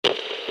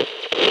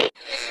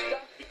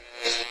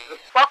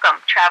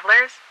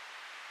travelers.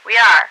 We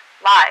are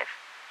live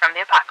from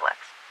the apocalypse.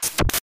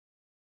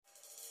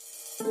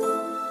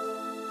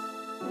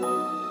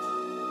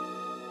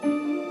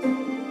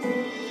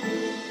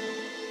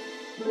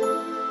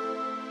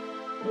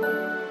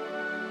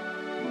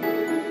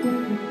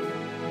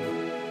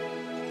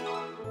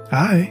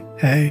 Hi,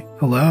 hey,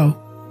 hello.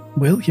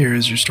 Will here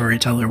is your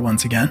storyteller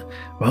once again,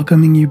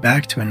 welcoming you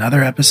back to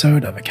another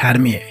episode of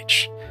Academy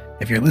H.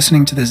 If you're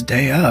listening to this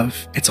day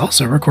of, it's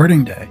also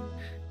recording day.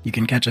 You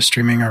can catch us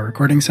streaming our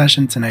recording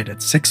session tonight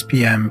at 6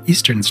 p.m.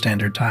 Eastern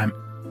Standard Time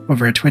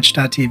over at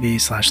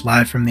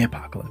twitch.tv/live from the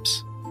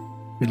apocalypse.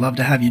 We'd love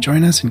to have you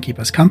join us and keep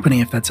us company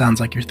if that sounds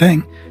like your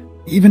thing.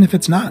 Even if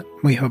it's not,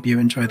 we hope you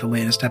enjoy the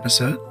latest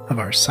episode of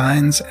our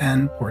Signs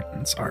and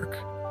Portents arc,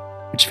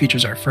 which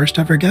features our first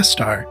ever guest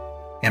star,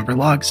 Amber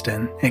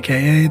Logsdon,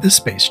 aka the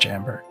Space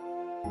Jamber.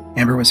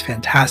 Amber was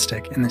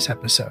fantastic in this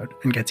episode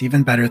and gets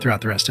even better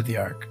throughout the rest of the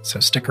arc, so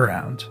stick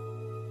around.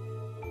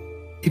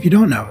 If you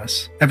don't know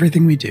us,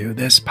 everything we do,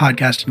 this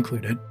podcast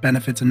included,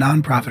 benefits a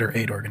non-profit or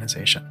aid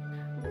organization,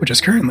 which is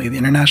currently the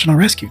International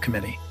Rescue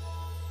Committee.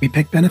 We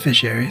pick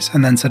beneficiaries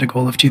and then set a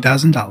goal of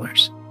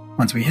 $2,000.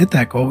 Once we hit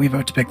that goal, we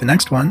vote to pick the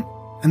next one,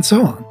 and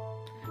so on.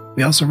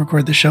 We also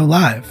record the show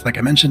live, like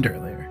I mentioned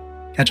earlier.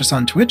 Catch us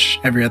on Twitch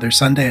every other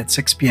Sunday at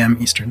 6 p.m.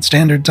 Eastern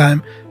Standard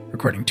Time,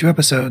 recording 2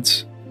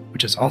 episodes,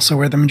 which is also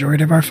where the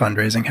majority of our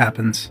fundraising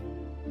happens.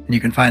 And you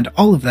can find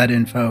all of that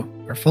info,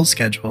 our full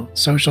schedule,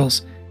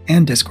 socials,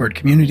 and Discord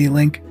community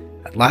link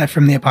at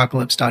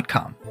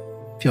livefromtheapocalypse.com.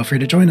 Feel free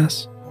to join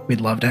us.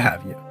 We'd love to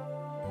have you.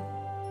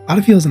 A lot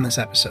of feels in this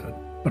episode,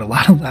 but a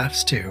lot of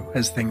laughs too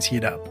as things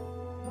heat up.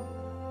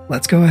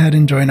 Let's go ahead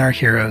and join our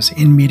heroes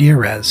in media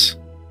res.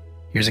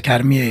 Here's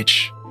Academy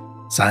H,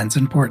 Signs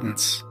and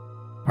Portents,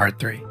 Part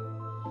 3.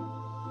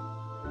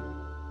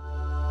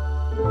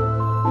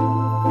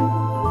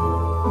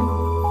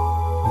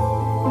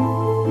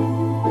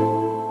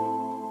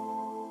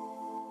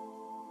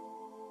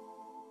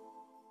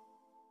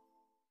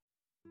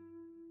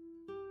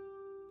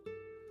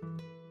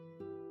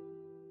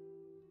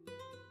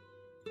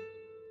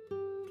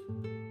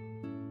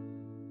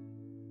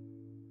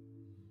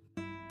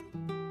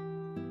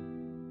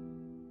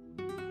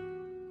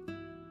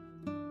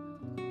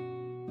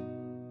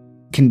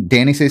 Can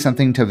Danny say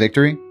something to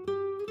Victory?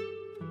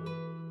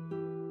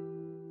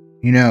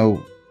 You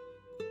know,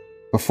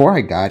 before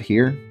I got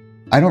here,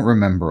 I don't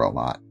remember a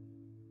lot.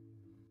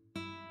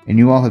 And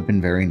you all have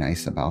been very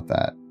nice about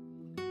that.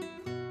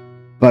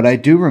 But I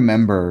do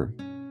remember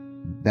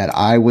that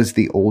I was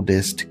the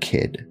oldest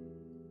kid.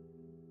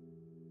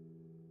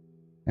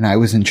 And I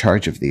was in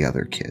charge of the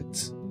other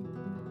kids.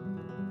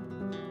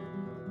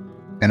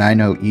 And I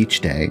know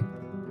each day,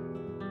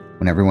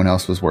 when everyone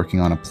else was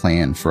working on a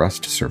plan for us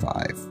to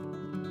survive,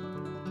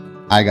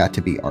 I got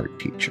to be art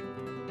teacher.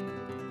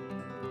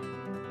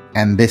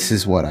 And this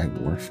is what I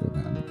wore for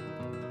them.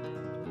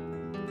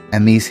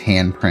 And these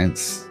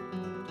handprints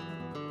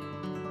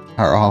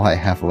are all I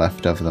have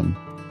left of them.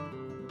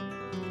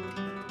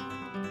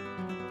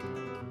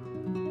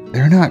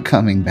 They're not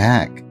coming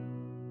back.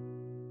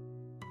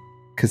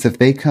 Because if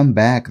they come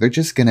back, they're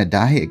just gonna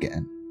die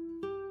again.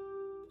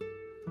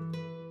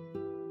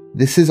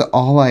 This is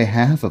all I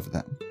have of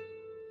them.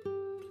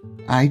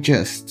 I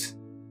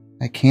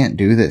can't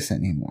do this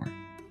anymore.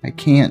 I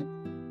can't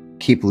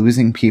keep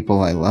losing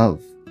people I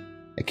love.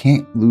 I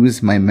can't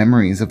lose my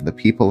memories of the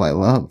people I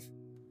love.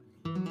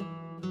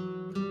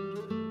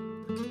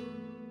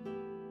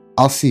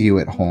 I'll see you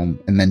at home,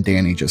 and then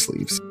Danny just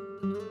leaves.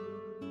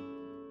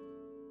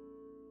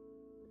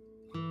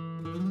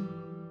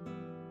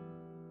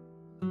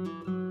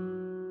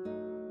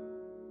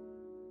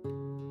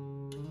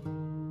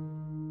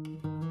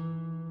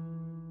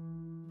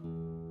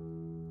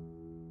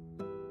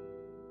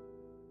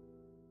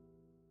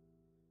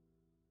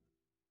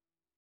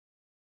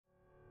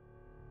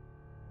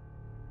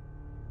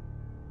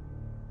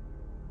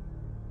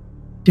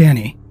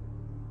 Danny,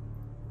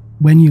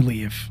 when you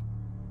leave,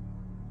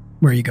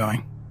 where are you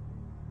going?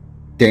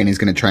 Danny's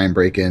going to try and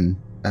break in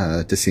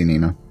to see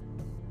Nina.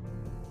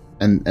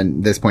 And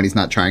at this point, he's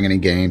not trying any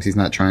games. He's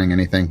not trying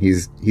anything.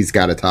 He's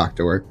got to talk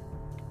to her.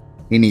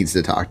 He needs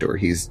to talk to her.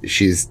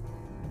 She's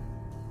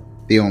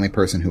the only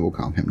person who will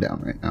calm him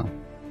down right now.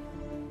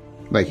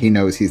 Like, he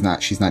knows she's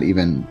not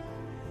even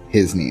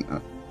his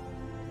Nina.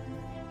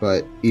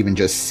 But even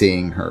just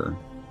seeing her,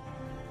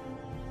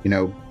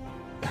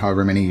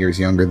 however many years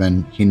younger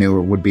than he knew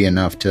would be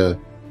enough to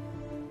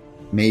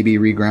maybe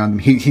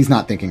reground him. He's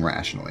not thinking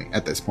rationally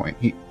at this point.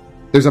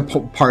 There's a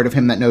part of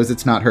him that knows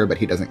it's not her, but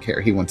he doesn't care.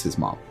 He wants his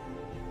mom.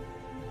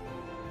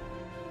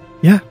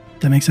 Yeah,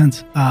 that makes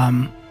sense.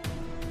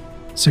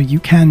 So you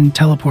can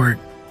teleport,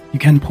 you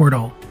can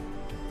portal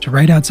to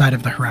right outside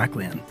of the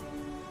Heraklion.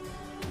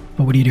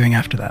 But what are you doing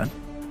after that?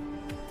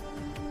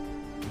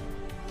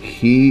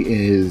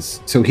 Since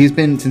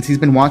he's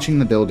been watching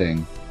the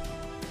building,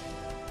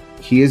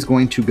 he is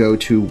going to go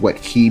to what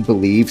he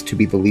believes to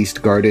be the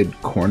least guarded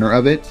corner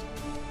of it,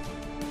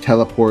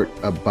 teleport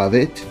above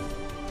it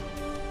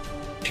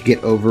to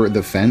get over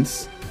the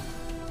fence,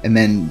 and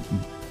then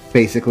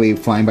basically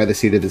flying by the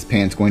seat of his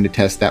pants, going to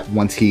test that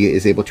once he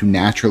is able to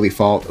naturally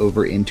fall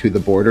over into the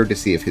border to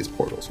see if his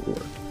portals will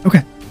work.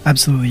 Okay,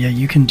 absolutely. Yeah,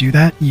 you can do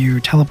that. You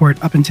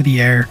teleport up into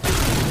the air,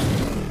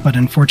 but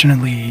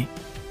unfortunately,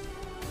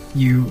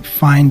 you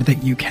find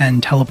that you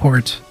can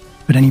teleport,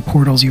 but any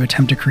portals you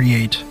attempt to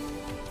create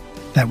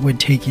that would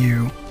take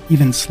you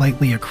even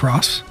slightly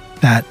across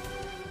that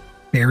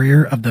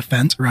barrier of the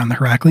fence around the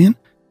Heraklion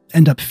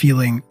end up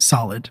feeling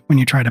solid when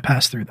you try to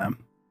pass through them.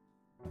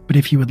 But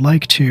if you would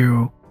like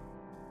to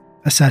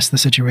assess the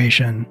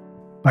situation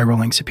by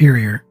rolling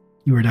superior,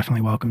 you are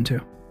definitely welcome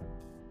to.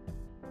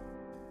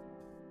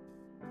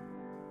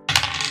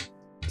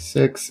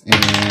 6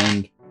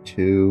 and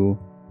 2.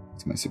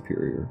 It's my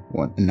superior.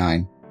 1 and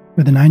 9.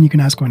 With a 9, you can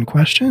ask one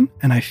question,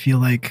 and I feel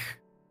like,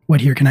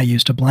 what here can I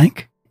use to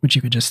blank? Which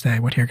you could just say,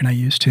 what here can I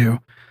use to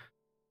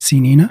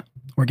see Nina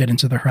or get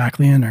into the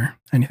Heraklion or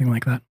anything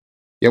like that?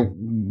 Yeah,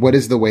 what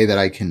is the way that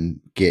I can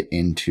get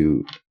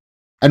into...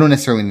 I don't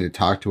necessarily need to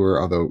talk to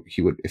her, although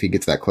he would, if he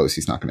gets that close,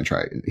 he's not going to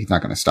try. He's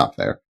not going to stop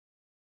there.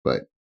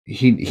 But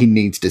he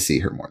needs to see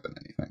her more than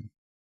anything.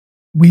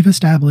 We've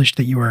established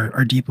that you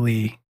are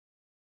deeply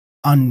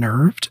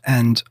unnerved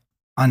and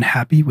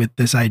unhappy with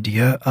this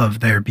idea of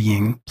there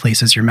being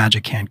places your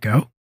magic can't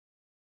go.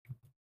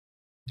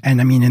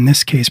 And I mean, in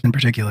this case in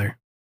particular,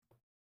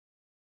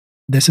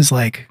 this is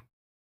like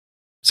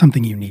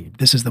something you need.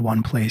 This is the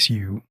one place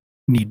you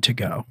need to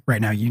go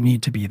right now. You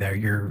need to be there.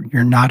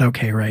 You're not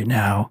okay right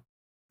now.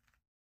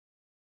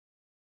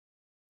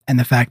 And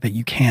the fact that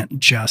you can't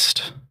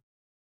just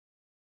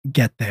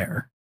get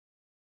there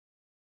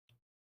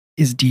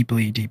is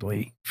deeply,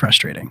 deeply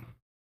frustrating.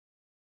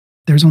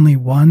 There's only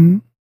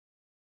one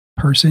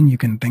person you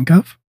can think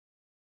of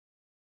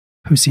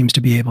who seems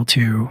to be able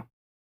to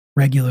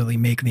regularly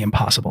make the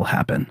impossible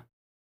happen.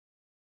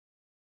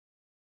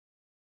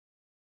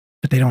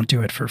 But they don't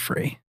do it for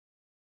free.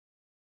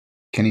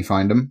 Can he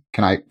find him?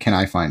 Can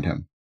I find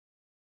him?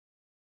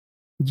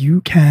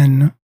 You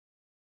can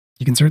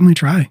certainly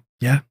try.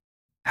 Yeah.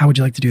 How would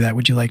you like to do that?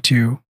 Would you like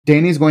to...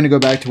 Danny's going to go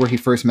back to where he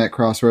first met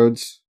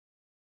Crossroads.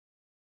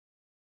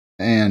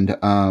 And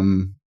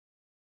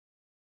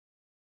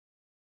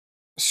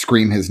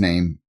scream his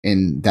name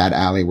in that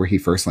alley where he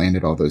first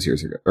landed all those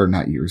years ago. Or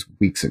not years,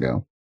 weeks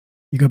ago.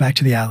 You go back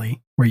to the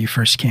alley where you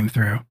first came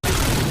through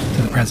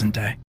to the present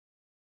day.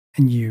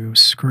 And you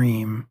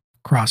scream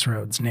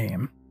Crossroads'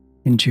 name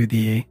into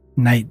the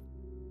night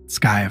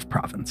sky of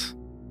Province.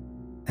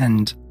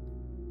 And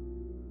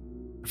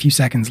a few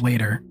seconds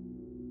later,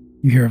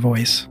 you hear a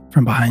voice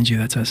from behind you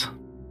that says,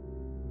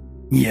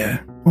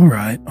 "Yeah, all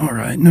right,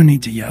 no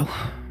need to yell."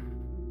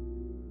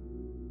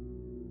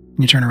 And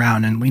you turn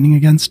around, and leaning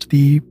against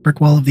the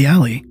brick wall of the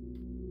alley,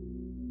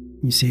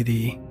 you see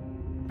the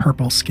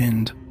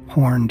purple-skinned,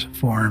 horned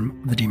form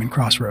of the Demon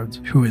Crossroads,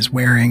 who is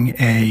wearing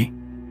a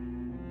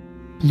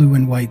blue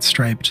and white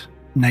striped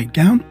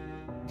nightgown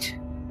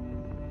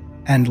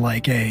and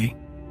like a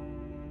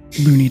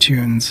Looney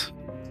Tunes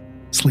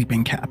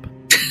sleeping cap.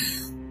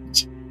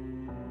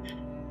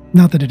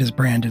 Not that it is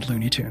branded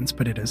Looney Tunes,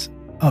 but it is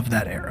of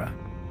that era.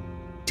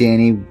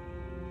 Danny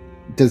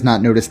does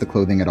not notice the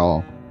clothing at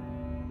all.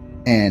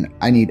 And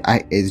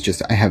I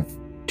have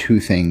 2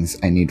 things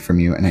I need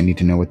from you, and I need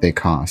to know what they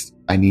cost.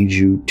 I need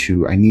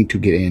to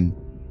get in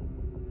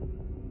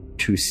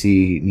to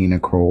see Nina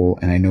Kroll,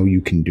 and I know you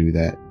can do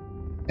that.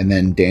 And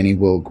then Danny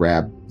will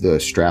grab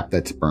the strap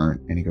that's burnt,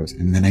 and he goes,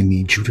 and then I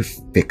need you to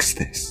fix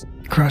this.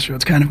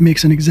 Crossroads kind of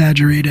makes an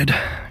exaggerated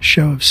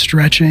show of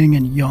stretching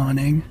and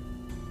yawning,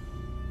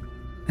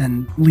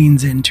 and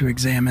leans in to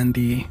examine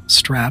the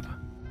strap.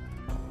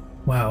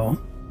 Well,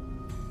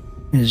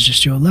 it is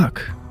just your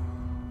luck.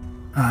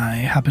 I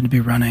happen to be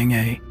running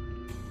a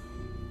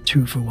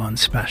 2-for-1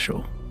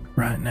 special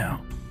right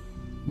now.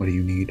 What do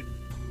you need?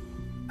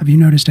 Have you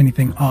noticed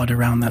anything odd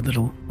around that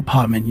little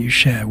apartment you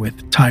share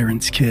with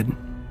Tyrant's kid?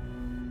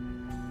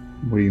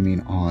 What do you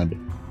mean odd?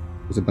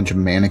 There's a bunch of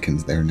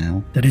mannequins there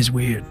now. That is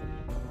weird.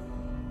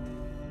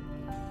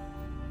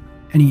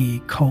 Any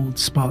cold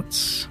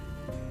spots?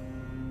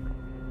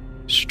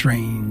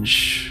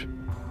 Strange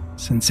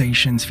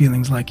sensations,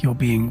 feelings like you're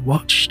being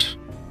watched?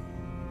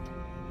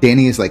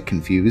 Danny is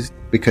confused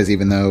because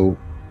even though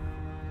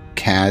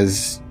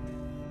Kaz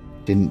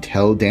didn't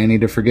tell Danny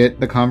to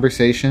forget the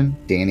conversation,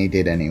 Danny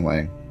did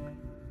anyway.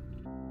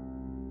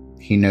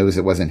 He knows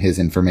it wasn't his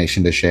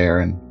information to share,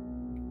 and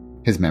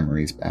his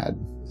memory's bad,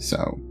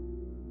 so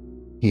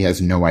he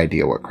has no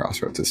idea what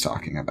Crossroads is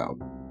talking about.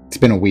 It's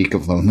been a week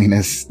of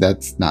loneliness.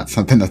 That's not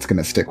something that's going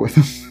to stick with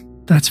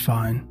him. That's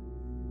fine.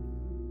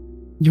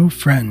 Your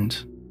friend,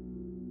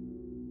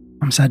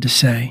 I'm sad to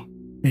say,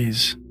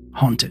 is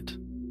haunted.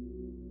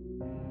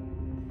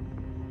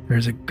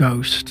 There's a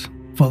ghost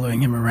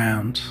following him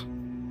around.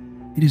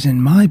 It is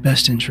in my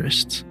best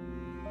interests,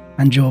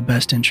 and your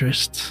best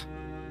interests,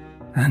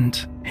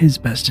 and his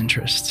best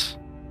interests,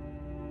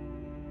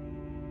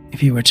 if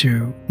he were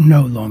to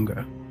no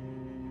longer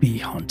be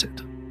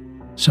haunted.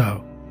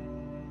 So,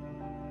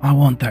 I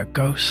want that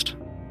ghost.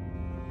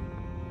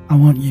 I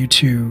want you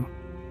to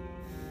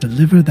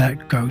deliver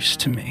that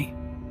ghost to me.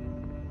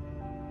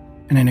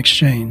 And in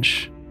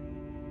exchange,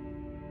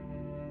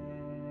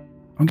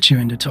 I'll get you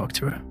in to talk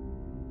to her.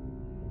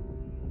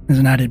 As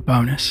an added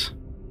bonus,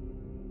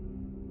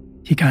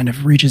 he kind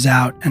of reaches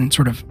out and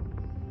sort of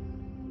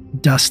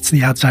dusts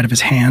the outside of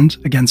his hand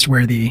against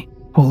where the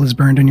hole is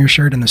burned in your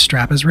shirt and the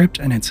strap is ripped,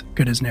 and it's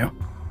good as new.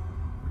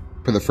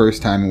 For the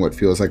first time in what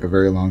feels like a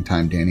very long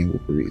time, Danny will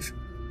breathe.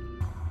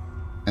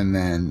 And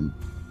then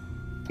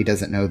he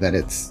doesn't know that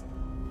it's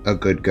a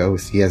good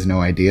ghost. He has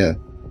no idea.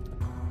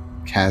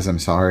 Kaz, I'm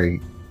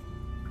sorry.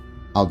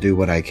 I'll do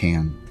what I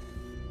can.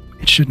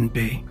 It shouldn't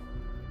be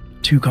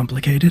too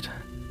complicated.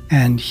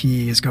 And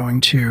he is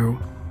going to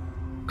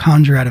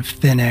conjure out of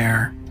thin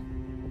air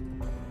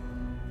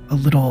a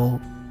little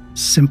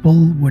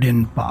simple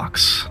wooden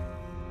box.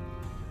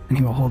 And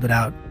he will hold it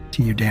out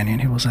to you, Danny,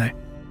 and he will say,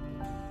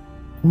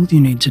 all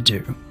you need to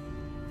do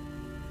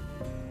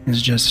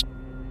is just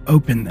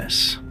open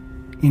this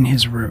in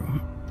his room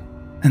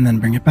and then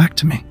bring it back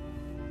to me.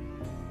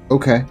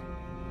 Okay.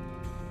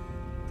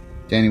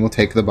 Danny will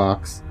take the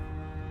box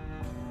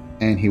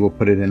and he will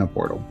put it in a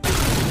portal.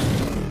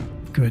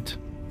 Good.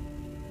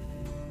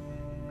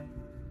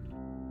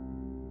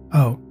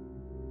 Oh,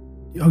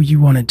 you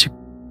wanted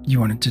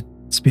to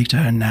speak to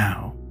her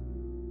now.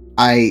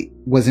 I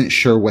wasn't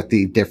sure what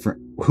the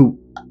different. Who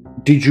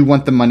did you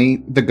want the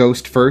money? The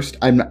ghost first.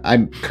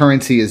 I'm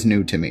currency is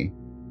new to me.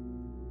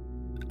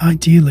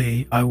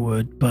 Ideally, I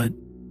would, but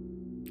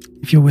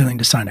if you're willing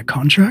to sign a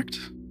contract,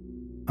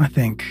 I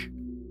think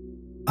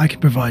I can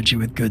provide you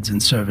with goods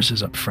and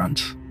services up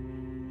front.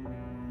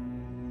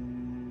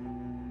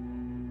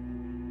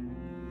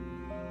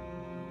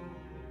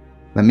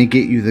 Let me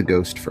get you the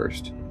ghost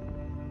first.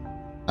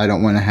 I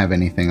don't want to have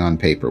anything on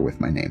paper with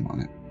my name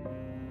on it.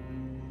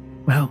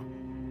 Well,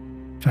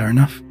 fair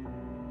enough.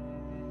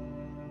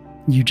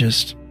 You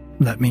just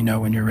let me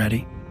know when you're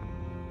ready.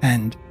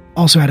 And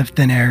also out of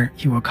thin air,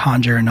 he will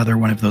conjure another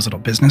one of those little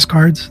business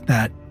cards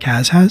that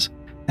Kaz has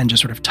and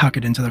just sort of tuck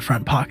it into the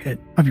front pocket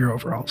of your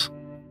overalls.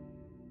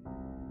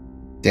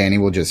 Danny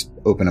will just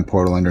open a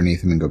portal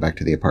underneath him and go back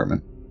to the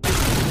apartment.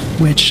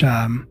 Which,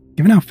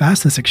 given how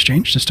fast this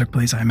exchange just took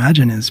place, I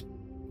imagine is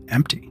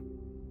empty.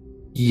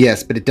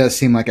 Yes, but it does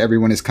seem like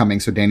everyone is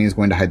coming, so Danny is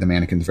going to hide the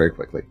mannequins very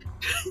quickly.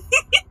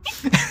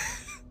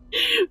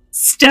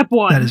 Step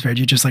one. That is fair.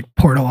 You just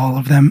portal all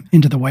of them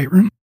into the white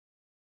room?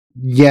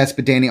 Yes,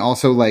 but Danny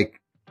also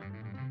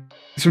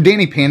so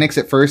Danny panics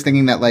at first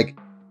thinking that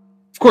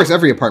of course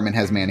every apartment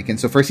has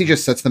mannequins. So first he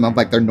just sets them up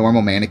like they're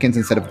normal mannequins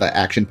instead of the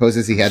action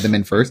poses he had them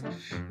in first,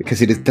 because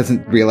he just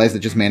doesn't realize that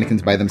just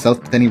mannequins by themselves.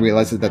 But then he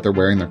realizes that they're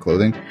wearing their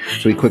clothing.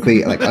 So he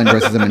quickly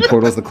undresses them and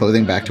portals the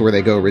clothing back to where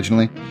they go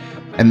originally.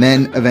 And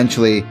then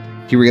eventually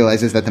he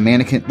realizes that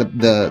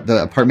the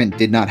apartment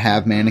did not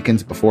have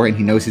mannequins before, and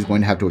he knows he's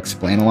going to have to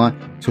explain a lot.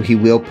 So he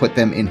will put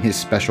them in his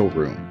special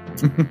room.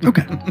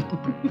 Okay.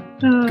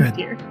 Oh, good.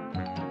 Dear.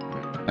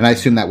 And I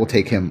assume that will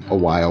take him a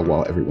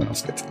while everyone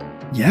else gets there.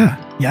 Yeah,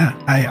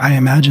 I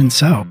imagine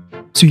so.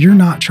 So you're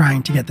not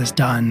trying to get this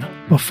done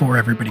before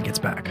everybody gets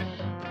back?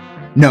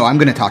 No, I'm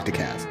going to talk to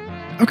Kaz.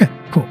 Okay,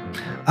 cool.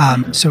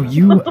 So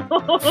you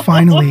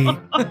finally,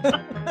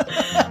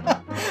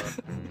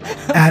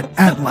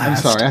 at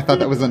last. I'm sorry, I thought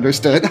that was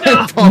understood.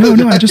 No,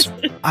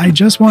 I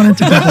just wanted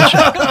to double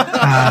check.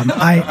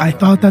 I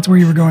thought that's where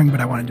you were going, but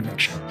I wanted to make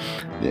sure.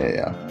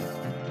 Yeah.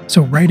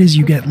 So right as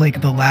you get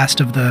the last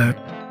of the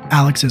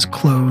Alex's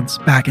clothes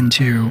back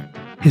into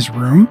his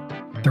room,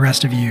 the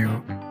rest of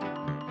you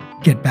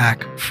get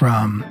back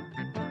from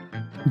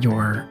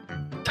your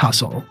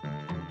tussle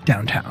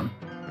downtown,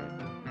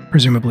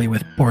 presumably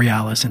with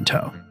Borealis in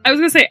tow. I was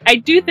gonna say, I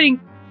do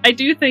think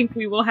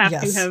we will have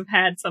Yes. to have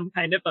had some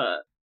kind of a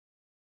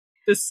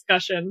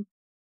discussion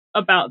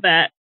about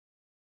that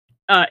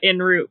en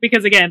route,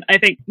 because again, I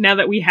think now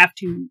that we have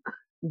to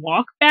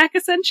walk back,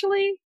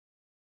 essentially,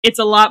 it's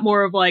a lot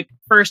more of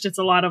first it's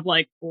a lot of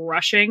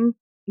rushing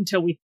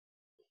until we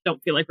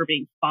don't feel like we're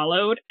being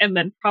followed, and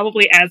then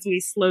probably as we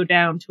slow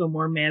down to a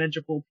more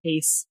manageable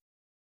pace,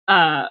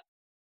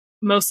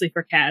 mostly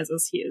for Kaz,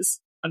 as he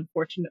is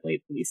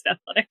unfortunately the least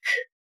athletic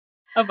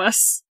of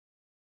us.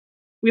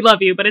 We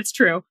love you, but it's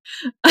true.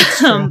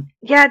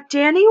 Yeah,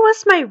 Danny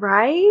was my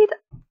ride.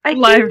 I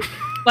think.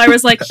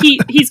 Lyra's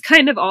he's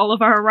kind of all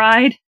of our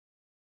ride,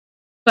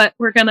 but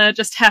we're gonna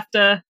just have to.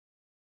 And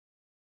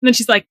then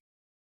she's like,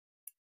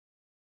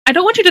 I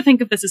don't want you to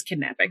think of this as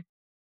kidnapping,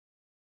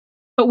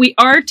 but we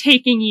are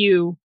taking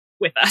you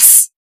with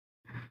us.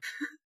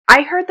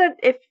 I heard that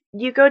if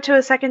you go to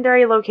a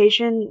secondary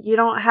location, you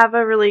don't have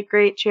a really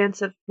great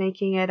chance of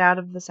making it out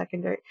of the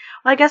secondary.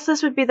 Well, I guess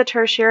this would be the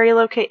tertiary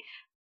location.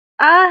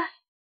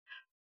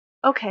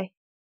 Okay.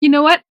 You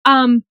know what?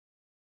 And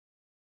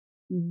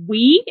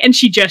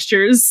she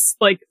gestures,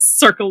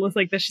 circles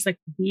like this. She's like,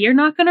 we are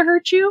not going to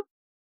hurt you.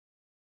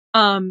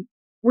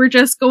 We're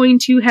just going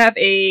to have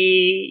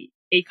a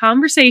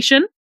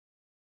conversation.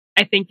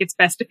 I think it's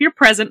best if you're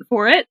present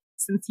for it,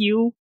 since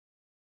you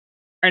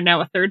are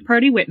now a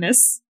third-party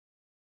witness.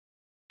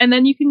 And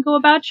then you can go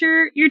about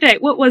your day.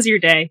 What was your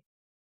day?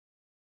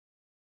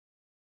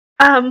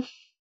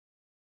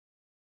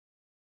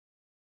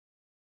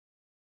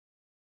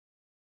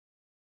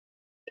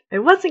 It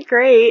wasn't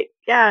great.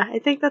 Yeah, I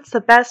think that's the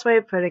best way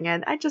of putting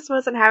it. I just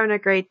wasn't having a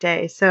great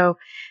day. So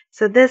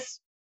this,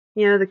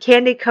 the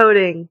candy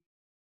coating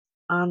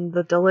on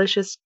the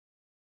delicious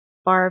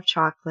bar of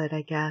chocolate,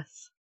 I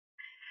guess.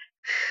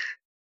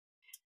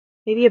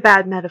 Maybe a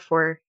bad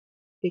metaphor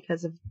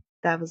because of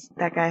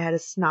that guy had a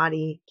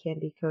snotty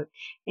candy coat.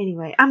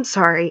 Anyway, I'm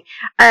sorry.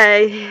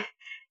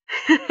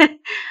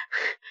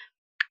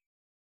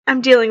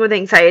 I'm dealing with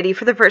anxiety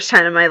for the first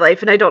time in my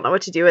life, and I don't know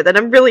what to do with it.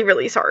 I'm really,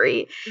 really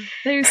sorry.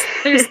 There's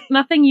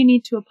nothing you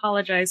need to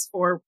apologize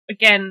for.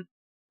 Again,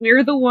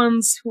 we're the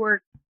ones who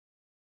are...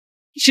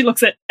 She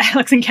looks at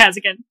Alex and Kaz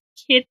again.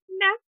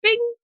 Kidnapping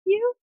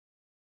you?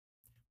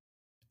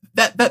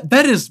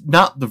 That is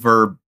not the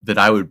verb that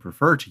I would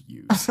prefer to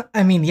use.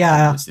 I mean,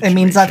 yeah, it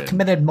means I've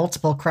committed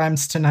multiple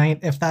crimes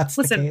tonight, if that's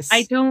the case.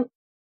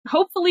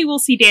 Hopefully we'll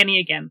see Danny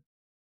again.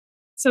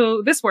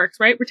 So this works,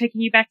 right? We're taking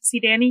you back to see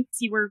Danny?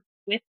 See, we're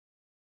with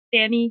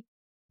Danny?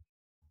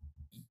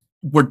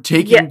 We're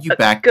taking you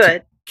back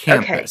to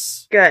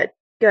campus. Okay,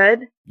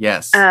 good.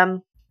 Yes.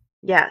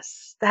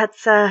 Yes.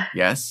 That's,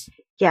 Yes?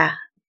 Yeah,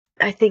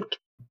 I think...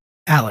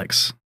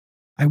 Alex,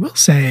 I will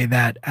say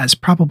that as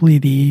probably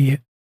the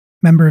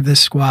member of this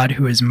squad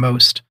who is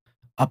most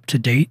up to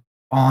date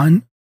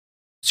on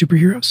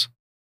superheroes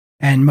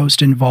and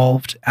most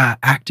involved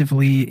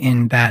actively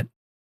in that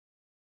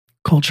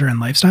culture and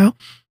lifestyle,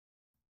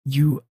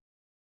 you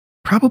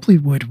probably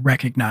would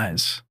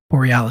recognize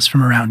Borealis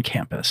from around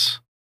campus.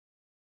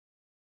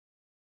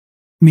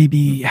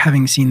 Maybe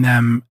having seen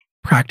them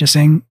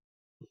practicing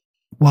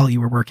while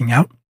you were working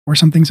out or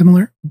something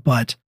similar,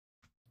 but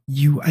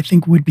you, I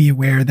think, would be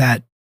aware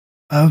that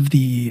of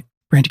the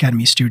Branch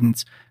Academy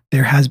students,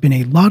 there has been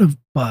a lot of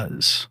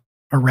buzz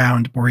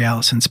around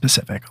Borealis in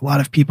specific. A lot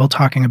of people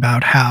talking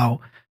about how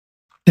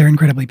they're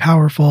incredibly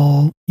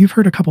powerful. You've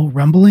heard a couple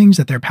rumblings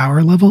that their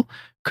power level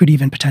could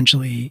even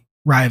potentially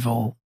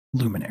rival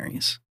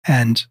luminaries.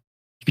 And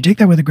you could take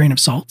that with a grain of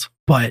salt,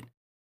 but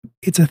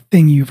it's a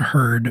thing you've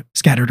heard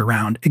scattered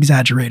around,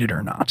 exaggerated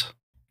or not.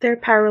 Their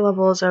power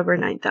level is over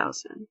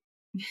 9,000.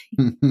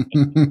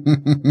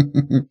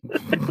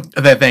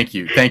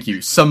 Thank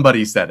you.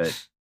 Somebody said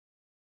it.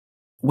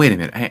 Wait a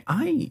minute.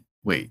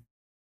 Wait.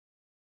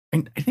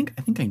 I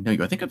think I know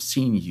you. I think I've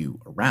seen you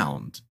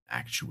around.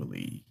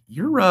 Actually,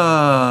 you're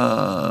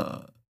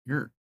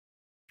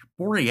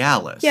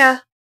Borealis. Yeah.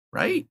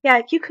 Right.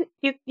 Yeah. You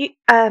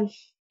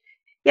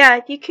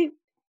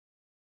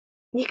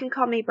can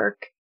call me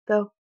Burke,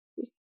 though.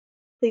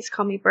 Please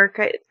call me Burke.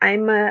 I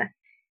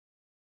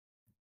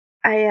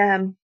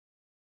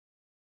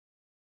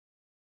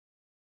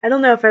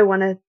don't know if I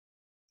want to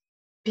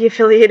be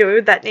affiliated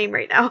with that name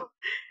right now.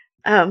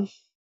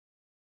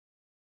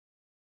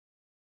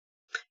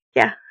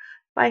 Yeah.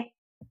 Bye.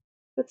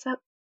 What's up?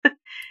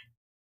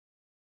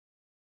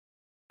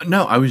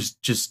 No, I was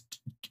just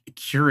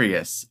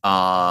curious.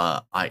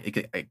 Like I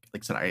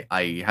said,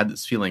 I had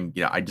this feeling.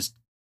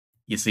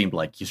 You seemed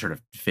like you sort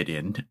of fit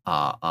in.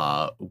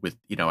 With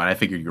and I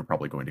figured you were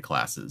probably going to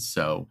classes.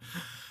 So,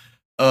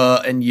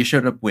 and you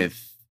showed up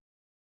with.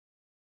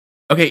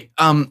 Okay.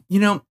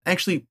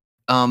 Actually,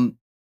 do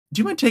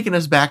you mind taking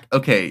us back?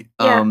 Okay.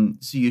 Yeah.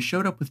 So you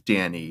showed up with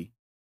Danny.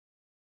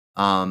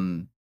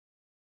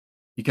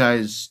 You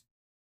guys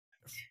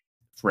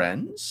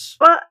friends?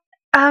 Well,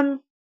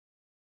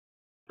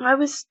 I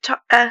was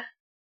I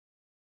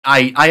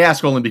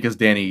ask only because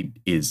Danny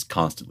is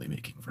constantly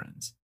making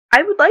friends.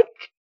 I would like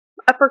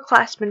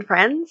upperclassmen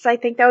friends. I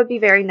think that would be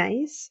very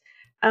nice.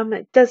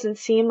 It doesn't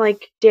seem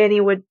like Danny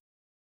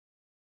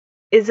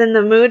is in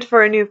the mood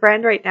for a new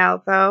friend right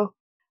now, though.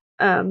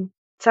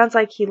 Sounds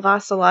like he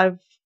lost a lot of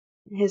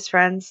his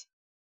friends.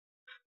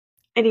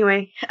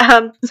 Anyway,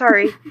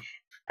 sorry.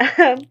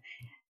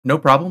 No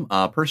problem.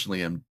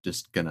 Personally, I'm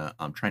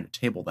trying to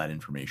table that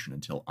information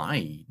until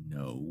I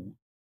know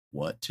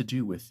what to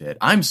do with it.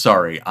 I'm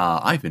sorry.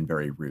 I've been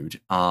very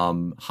rude.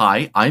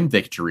 Hi, I'm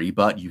Victory,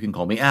 but you can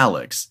call me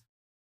Alex.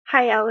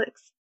 Hi,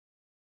 Alex.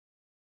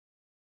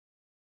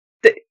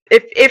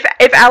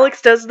 If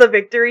Alex does the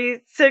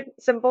victory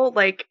symbol,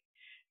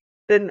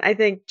 then I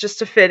think just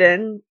to fit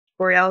in,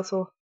 Borealis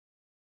will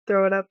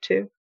throw it up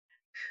too.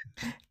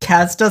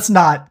 Kaz does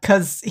not,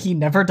 because he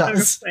never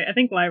does. I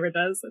think Lyra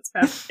does.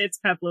 It's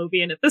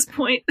Pavlovian at this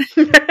point.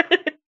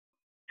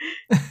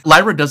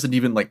 Lyra doesn't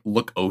even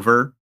look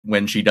over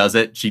when she does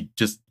it. She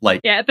just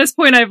yeah. At this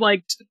point, I've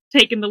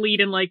taken the lead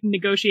in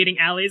negotiating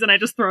alleys, and I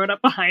just throw it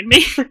up behind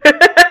me.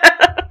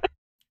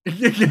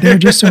 There are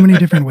just so many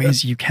different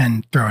ways you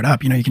can throw it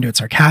up. You can do it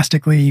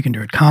sarcastically. You can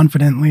do it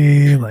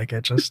confidently.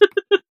 It just.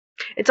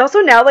 It's also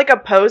now a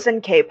pose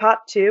in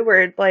K-pop too,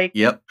 where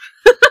Yep.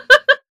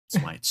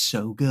 That's why it's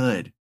so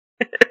good.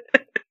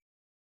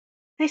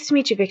 Nice to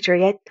meet you,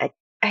 Victory.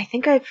 I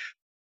think I've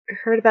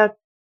heard about.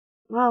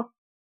 Well,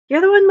 you're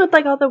the one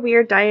with all the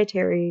weird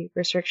dietary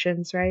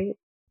restrictions, right?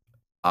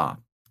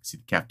 See,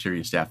 the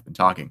cafeteria staff have been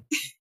talking.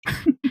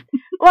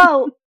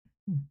 Well,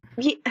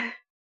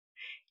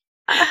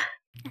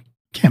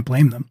 Can't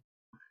blame them.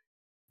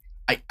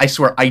 I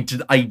swear, I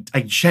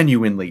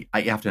genuinely,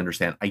 I have to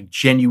understand, I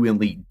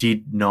genuinely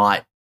did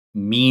not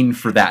mean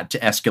for that to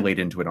escalate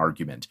into an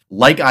argument.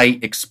 Like I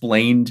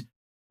explained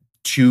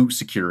to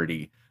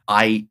security,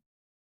 okay,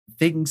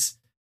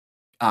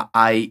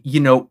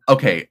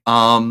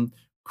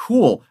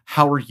 cool.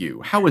 How are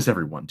you? How is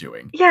everyone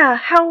doing? Yeah,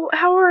 how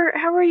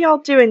are y'all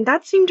doing?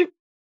 That seemed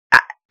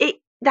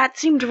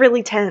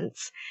really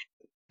tense.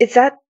 Is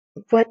that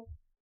what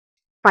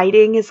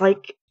fighting is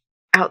like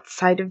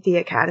outside of the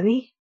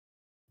academy?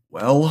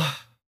 Well,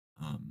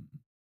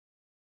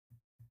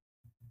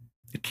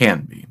 it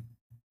can be.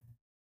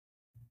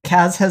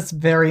 Kaz has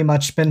very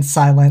much been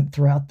silent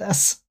throughout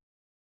this.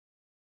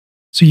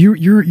 So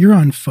you're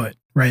on foot,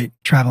 right?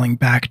 Traveling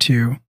back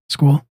to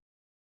school.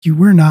 You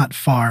were not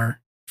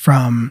far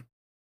from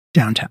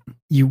downtown.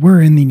 You were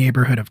in the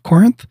neighborhood of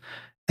Corinth,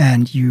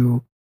 and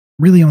you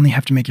really only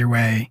have to make your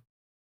way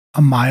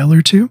a mile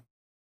or two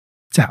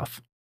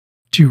south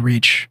to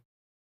reach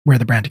where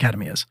the Brand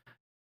Academy is.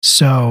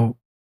 So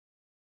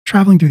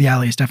traveling through the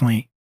alleys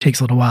definitely takes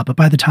a little while, but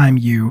by the time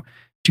you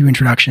do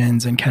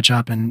introductions and catch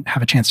up and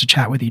have a chance to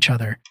chat with each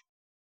other,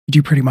 you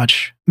do pretty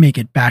much make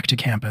it back to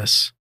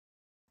campus.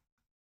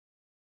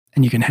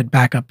 And you can head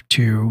back up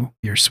to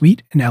your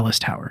suite in Ellis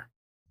Tower.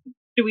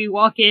 Do we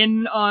walk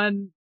in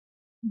on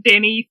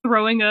Danny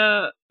throwing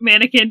a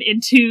mannequin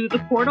into the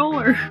portal,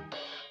 or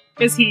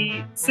is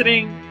he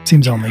sitting?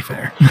 Seems only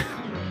fair.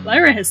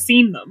 Lyra has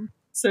seen them,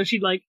 so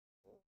she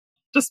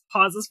just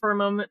pauses for a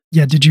moment.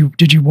 Yeah, did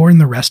you warn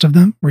the rest of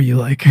them? Were you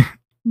like,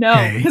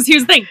 no, because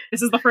here's the thing.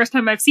 This is the first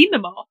time I've seen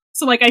them all.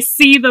 So I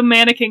see the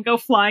mannequin go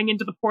flying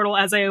into the portal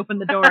as I open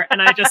the door,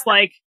 and I just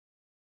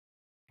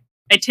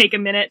I take a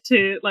minute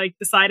to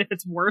decide if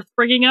it's worth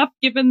bringing up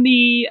given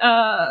the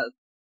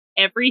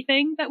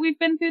everything that we've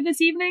been through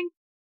this evening.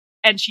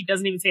 And she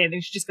doesn't even say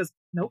anything. She just goes,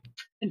 nope,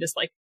 and just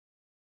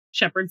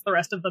shepherds the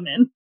rest of them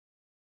in.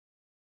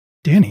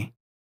 Danny,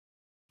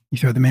 you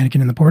throw the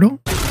mannequin in the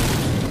portal,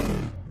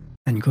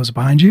 and you close it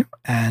behind you,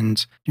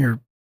 and your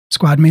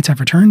squad mates have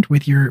returned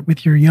with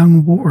your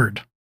young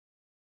ward.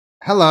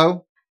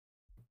 Hello.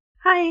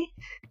 Hi.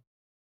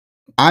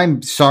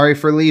 I'm sorry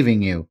for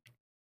leaving you.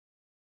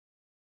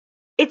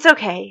 It's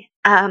okay.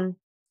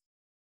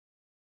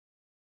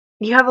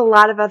 You have a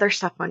lot of other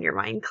stuff on your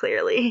mind,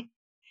 clearly.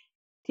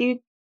 You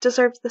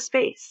deserve the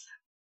space.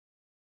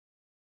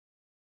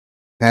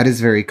 That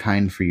is very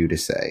kind for you to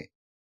say.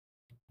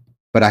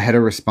 But I had a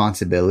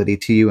responsibility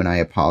to you, and I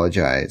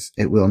apologize.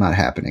 It will not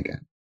happen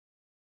again.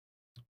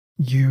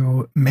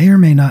 You may or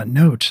may not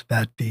note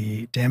that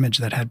the damage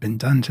that had been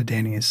done to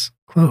Danny's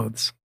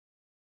clothes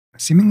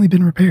has seemingly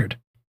been repaired.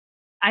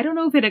 I don't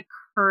know if it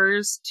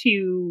occurs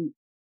to...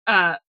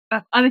 I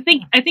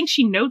think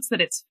she notes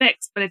that it's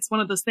fixed, but it's one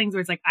of those things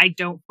where it's I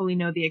don't fully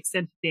know the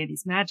extent of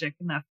Danny's magic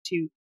enough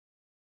to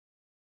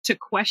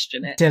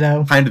question it.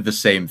 Ditto. Kind of the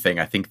same thing.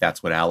 I think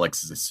that's what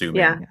Alex is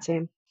assuming. Yeah,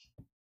 same.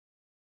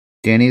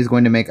 Danny is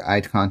going to make eye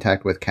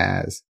contact with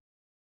Kaz.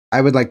 I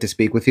would like to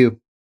speak with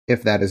you,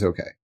 if that is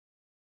okay.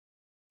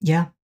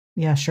 Yeah,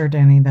 sure,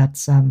 Danny.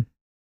 That's fine.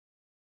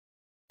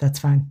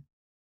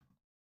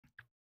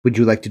 Would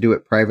you like to do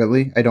it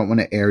privately? I don't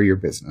want to air your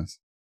business.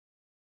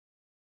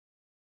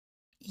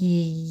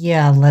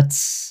 Yeah,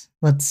 let's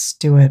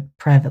do it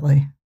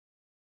privately.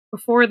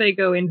 Before they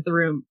go into the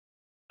room,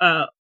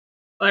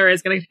 Lyra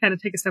is going to kind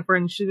of take a step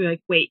forward and she'll be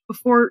like, wait,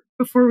 before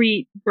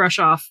we brush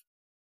off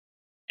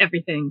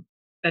everything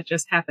that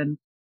just happened,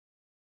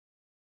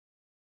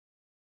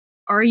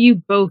 are you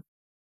both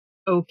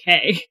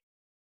okay?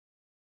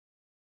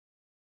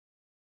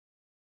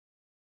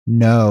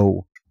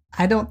 No.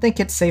 I don't think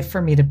it's safe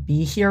for me to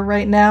be here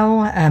right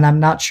now, and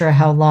I'm not sure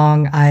how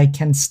long I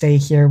can stay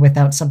here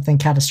without something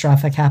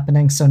catastrophic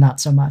happening, so not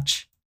so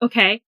much.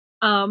 Okay,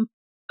 I'm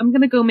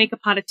gonna go make a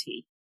pot of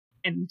tea.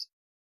 And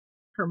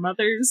her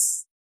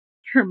mother's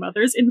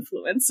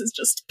influence is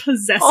just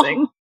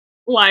possessing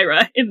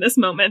Lyra in this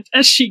moment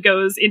as she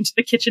goes into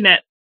the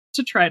kitchenette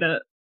to try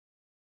to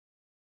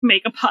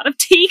make a pot of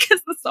tea,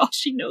 because that's all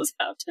she knows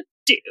how to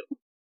do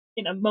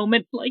in a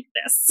moment like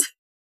this.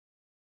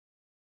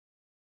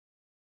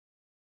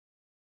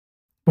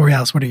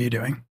 Borealis, what are you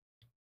doing?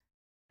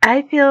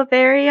 I feel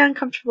very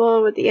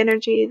uncomfortable with the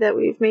energy that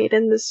we've made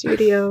in the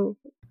studio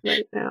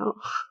right now.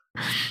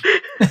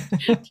 Do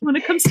you want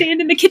to come stand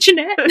in the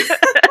kitchenette?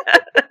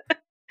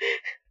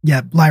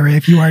 Yeah, Lyra,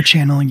 if you are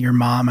channeling your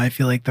mom, I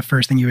feel like the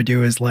first thing you would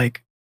do is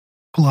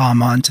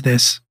glom onto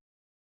this,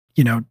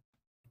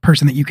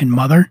 person that you can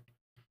mother.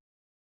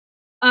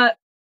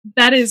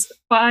 That is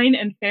fine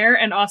and fair,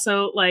 and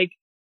also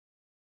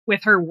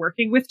with her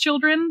working with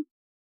children,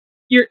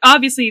 you're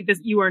obviously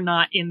you are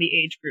not in the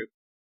age group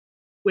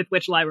with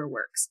which Lyra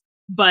works,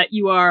 but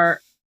you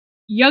are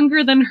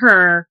younger than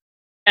her,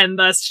 and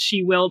thus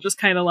she will just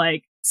kind of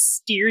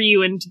steer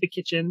you into the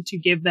kitchen to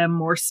give them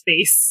more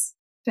space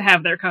to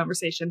have their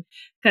conversation.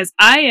 Because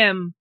I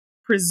am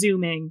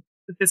presuming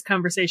that this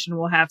conversation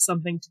will have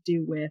something to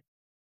do with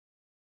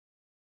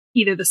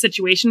either the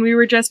situation we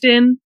were just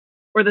in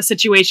or the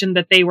situation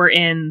that they were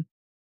in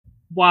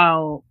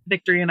while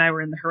Victory and I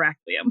were in the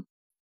Heracleum.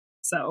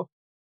 So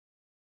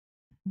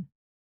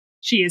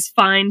she is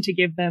fine to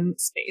give them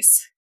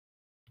space.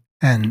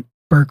 And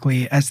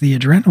Berkeley, as the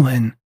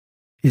adrenaline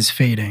is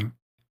fading,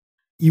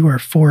 you are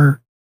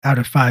 4 out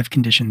of 5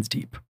 conditions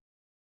deep.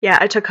 Yeah,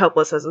 I took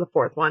Hopeless as the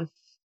 4th one.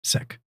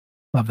 Sick.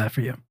 Love that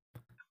for you.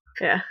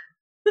 Yeah.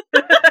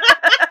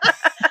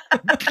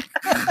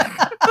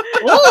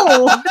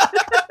 Oh!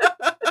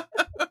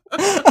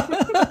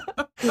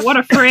 What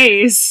a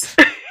phrase.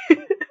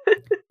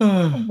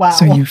 Wow.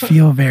 So you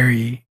feel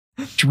very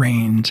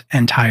drained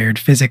and tired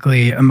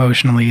physically,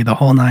 emotionally, the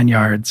whole 9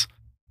 yards.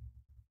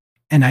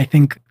 And I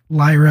think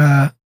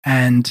Lyra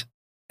and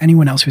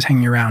anyone else who's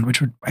hanging around,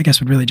 which would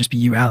really just be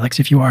you, Alex,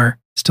 if you are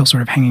still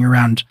sort of hanging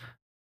around,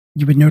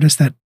 you would notice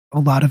that a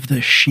lot of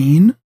the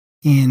sheen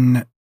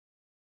in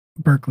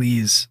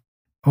Berkeley's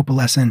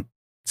opalescent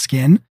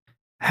skin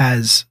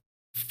has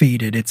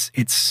faded.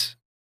 It's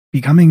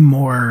becoming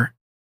more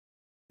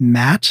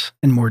matte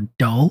and more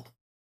dull,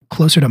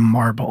 closer to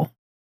marble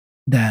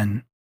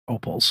than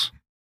opals.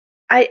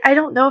 I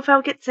don't know if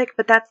I'll get sick,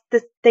 but that's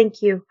the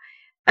thank you.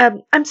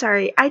 I'm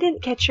sorry. I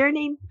didn't catch your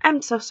name.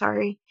 I'm so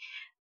sorry.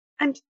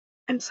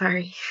 I'm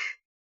sorry.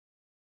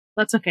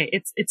 That's okay.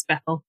 It's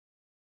Bethel.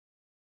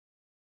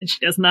 And she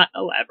does not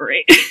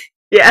elaborate.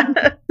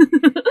 Yeah.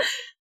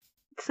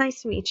 It's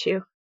nice to meet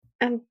you.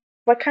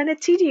 What kind of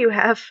tea do you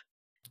have?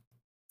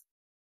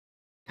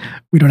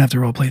 We don't have to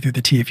role play through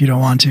the tea if you don't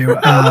want to.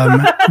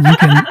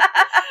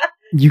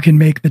 You can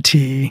make the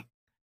tea.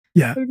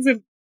 Yeah.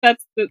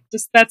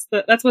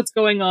 That's what's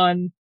going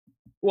on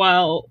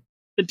while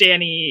the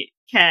Danny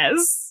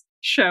Kaz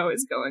show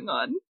is going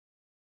on.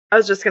 I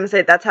was just going to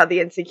say that's how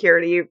the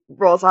insecurity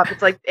rolls off.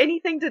 It's like,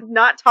 anything to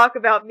not talk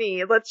about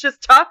me. Let's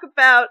just talk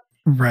about...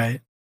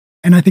 Right.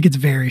 And I think it's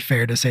very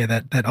fair to say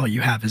that all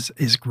you have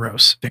is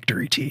gross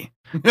victory tea.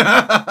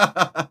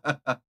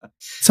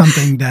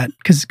 Something that...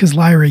 Because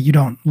Lyra, you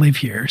don't live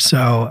here,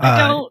 so...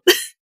 I don't.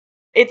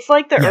 It's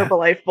like the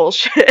Herbalife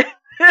bullshit.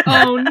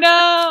 Oh,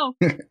 no!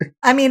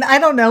 I mean, I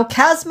don't know.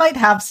 Kaz might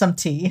have some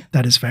tea.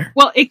 That is fair.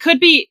 Well, it could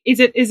be... Is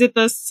it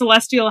the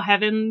Celestial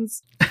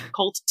Heavens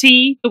cult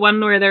tea? The one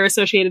where they're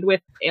associated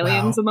with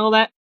aliens and all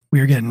that? We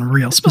are getting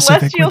real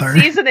specific Celestial with our...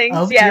 seasonings,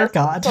 Oh, yes. dear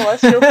God.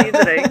 Celestial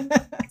seasonings.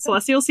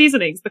 Celestial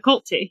Seasonings, the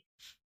cult tea.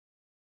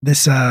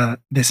 This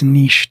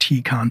niche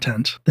tea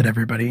content that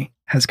everybody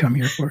has come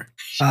here for.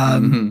 I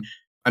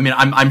mean,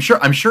 I'm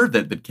sure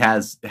that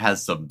Kaz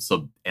has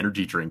some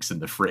energy drinks in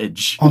the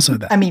fridge. Also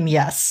that. I mean,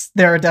 yes,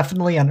 there are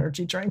definitely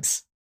energy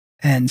drinks.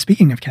 And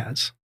speaking of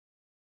Kaz,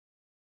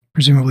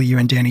 presumably you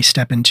and Danny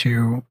step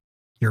into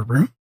your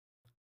room.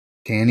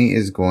 Danny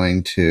is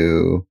going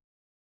to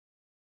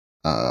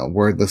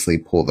wordlessly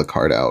pull the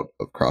card out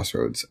of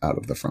Crossroads out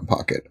of the front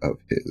pocket of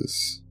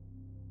his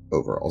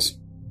overalls.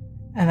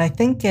 And I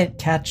think it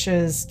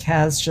catches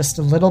Kaz just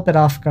a little bit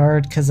off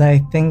guard, because I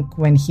think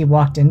when he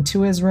walked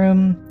into his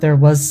room, there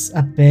was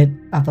a bit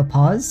of a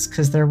pause,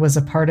 because there was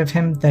a part of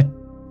him that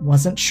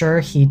wasn't sure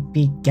he'd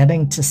be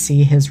getting to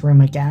see his room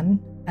again,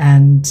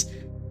 and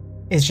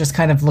is just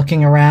kind of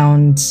looking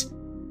around,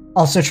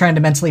 also trying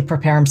to mentally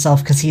prepare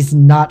himself, because he's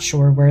not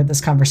sure where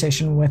this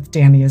conversation with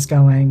Danny is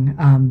going,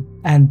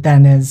 and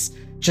then is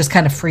just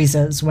kind of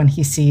freezes when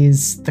he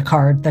sees the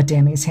card that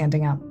Danny's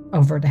handing out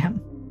over to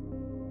him.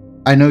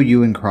 I know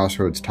you and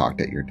Crossroads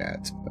talked at your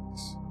dad's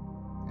place,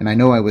 and I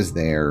know I was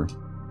there,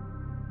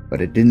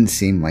 but it didn't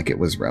seem like it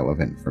was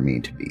relevant for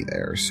me to be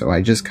there, so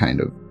I just kind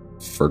of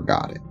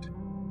forgot it.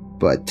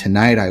 But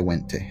tonight I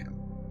went to him,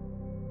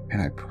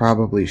 and I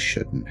probably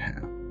shouldn't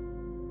have.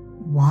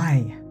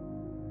 Why?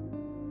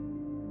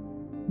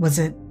 Was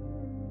it...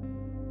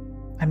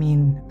 I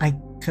mean, I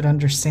could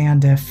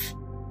understand if...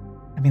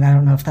 I mean, I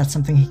don't know if that's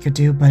something he could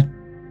do, but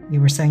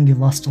you were saying you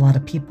lost a lot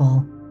of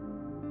people.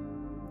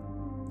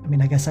 I mean,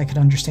 I guess I could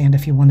understand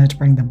if you wanted to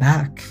bring them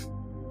back.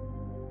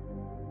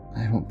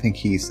 I don't think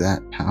he's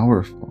that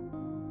powerful.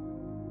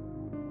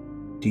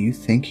 Do you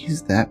think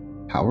he's that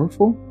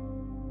powerful?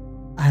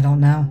 I don't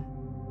know.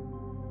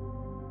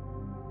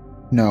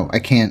 No, I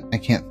can't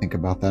think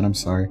about that. I'm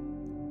sorry.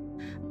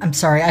 I'm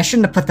sorry, I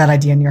shouldn't have put that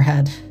idea in your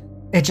head.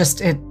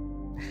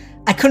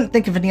 I couldn't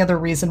think of any other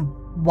reason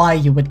why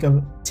you would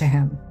go to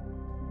him.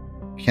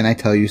 Can I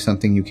tell you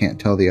something you can't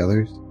tell the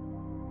others?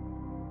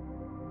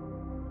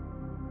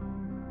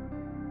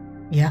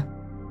 Yeah.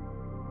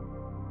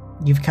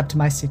 You've kept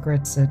my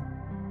secrets. It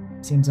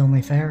seems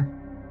only fair.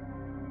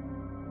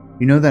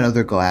 You know that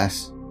other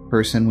glass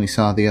person we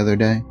saw the other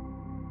day?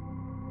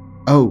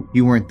 Oh,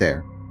 you weren't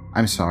there.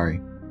 I'm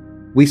sorry.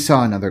 We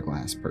saw another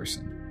glass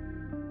person.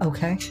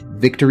 Okay.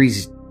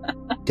 Victory's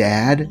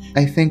dad,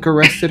 I think,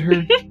 arrested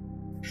her.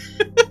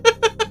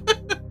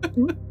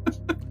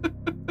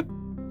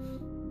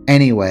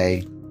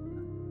 Anyway,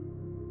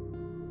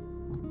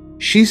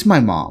 she's my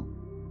mom.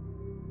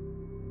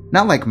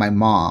 Not like my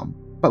mom,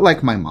 but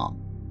like my mom.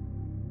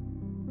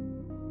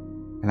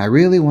 And I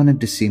really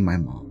wanted to see my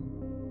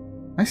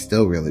mom. I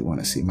still really want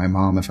to see my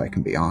mom, if I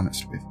can be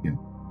honest with you.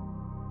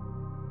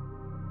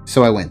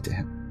 So I went to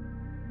him.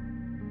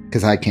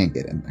 Because I can't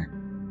get in there.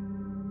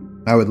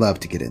 I would love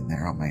to get in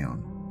there on my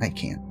own. I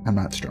can't. I'm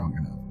not strong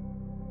enough.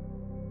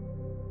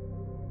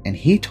 And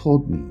he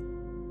told me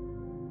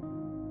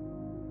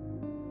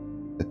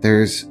that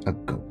there's a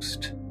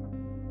ghost.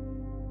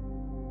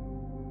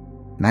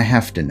 And I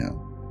have to know.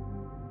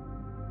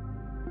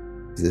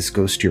 Is this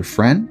ghost your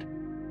friend?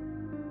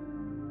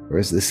 Or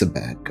is this a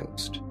bad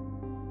ghost?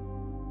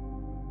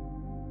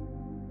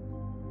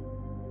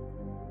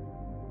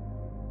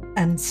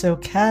 And so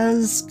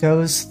Kaz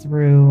goes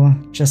through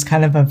just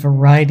kind of a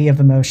variety of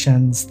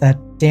emotions that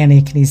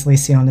Danny can easily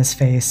see on his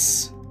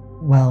face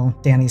while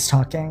Danny's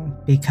talking.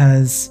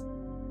 Because,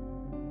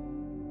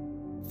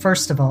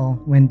 first of all,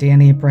 when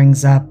Danny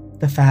brings up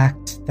the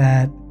fact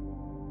that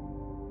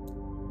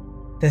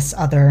this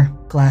other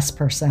glass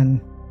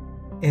person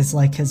is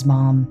like his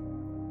mom,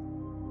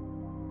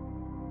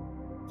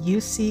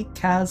 you see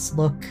Kaz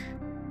look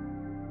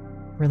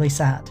really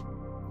sad.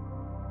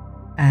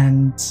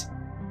 And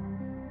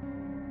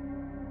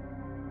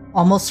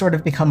almost sort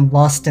of become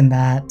lost in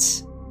that,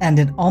 and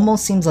it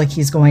almost seems like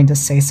he's going to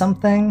say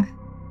something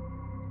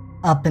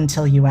up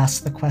until you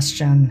ask the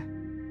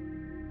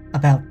question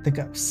about the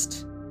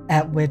ghost,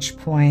 at which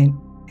point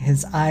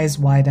his eyes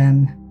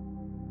widen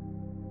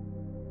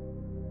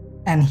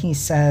and he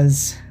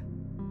says,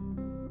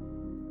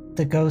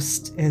 "The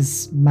ghost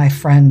is my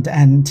friend,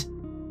 and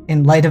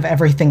in light of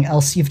everything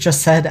else you've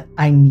just said,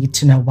 I need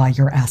to know why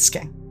you're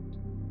asking."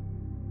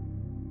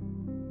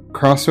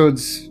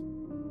 Crossroads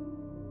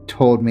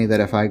told me that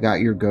if I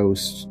got your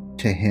ghost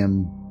to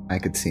him, I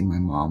could see my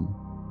mom.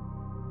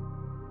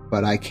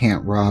 But I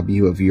can't rob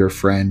you of your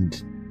friend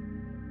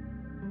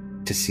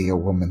to see a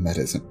woman that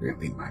isn't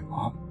really my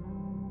mom.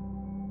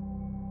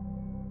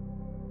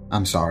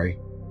 I'm sorry.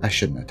 I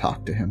shouldn't have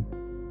talked to him.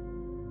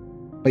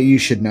 But you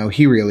should know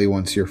he really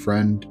wants your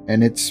friend,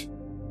 and it's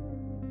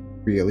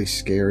really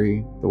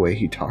scary the way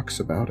he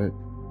talks about it.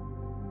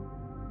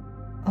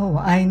 Oh,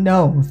 I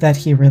know that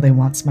he really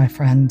wants my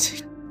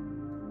friend.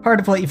 Part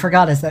of what you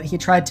forgot is that he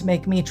tried to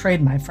make me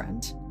trade my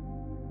friend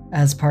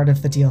as part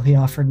of the deal he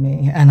offered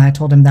me, and I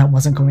told him that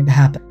wasn't going to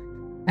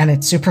happen. And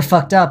it's super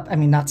fucked up, I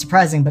mean, not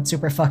surprising, but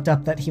super fucked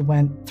up that he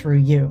went through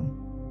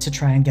you to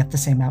try and get the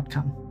same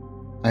outcome.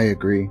 I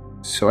agree.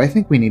 So I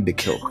think we need to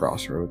kill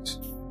Crossroads.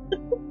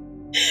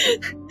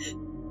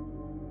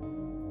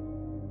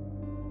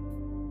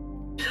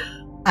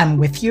 I'm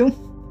with you.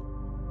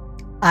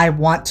 I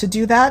want to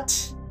do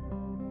that.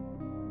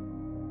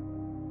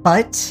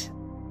 But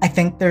I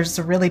think there's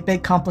a really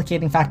big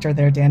complicating factor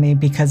there, Danny,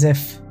 because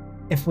if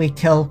we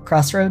kill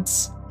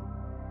Crossroads,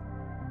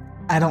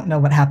 I don't know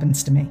what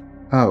happens to me.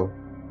 Oh.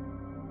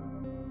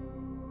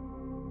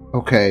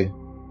 Okay.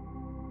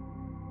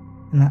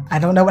 And I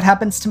don't know what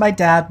happens to my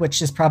dad,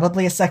 which is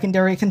probably a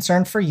secondary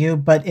concern for you,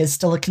 but is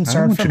still a concern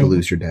for me. I don't want you to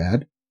lose your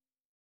dad.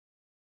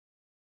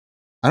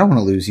 I don't want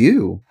to lose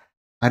you.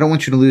 I don't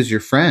want you to lose your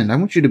friend. I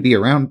want you to be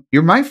around.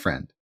 You're my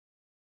friend.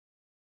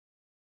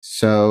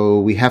 So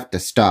we have to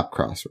stop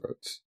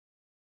Crossroads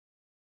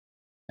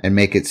and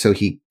make it so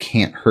he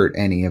can't hurt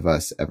any of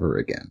us ever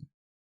again.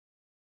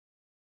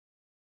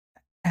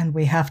 And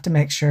we have to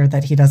make sure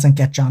that he doesn't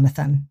get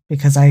Jonathan,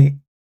 because I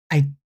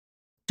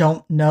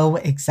don't know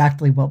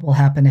exactly what will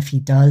happen if he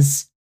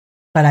does,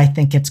 but I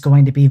think it's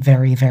going to be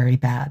very, very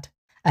bad.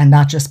 And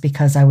not just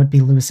because I would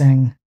be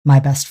losing my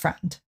best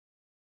friend.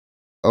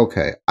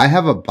 Okay, I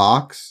have a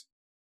box.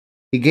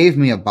 He gave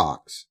me a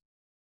box.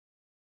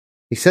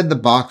 He said the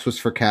box was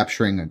for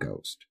capturing a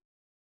ghost.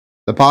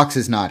 The box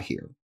is not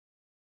here.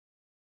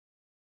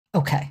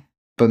 Okay.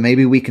 But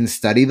maybe we can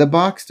study the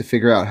box to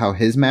figure out how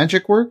his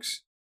magic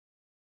works?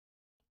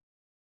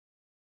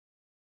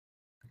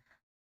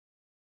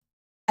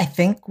 I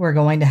think we're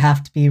going to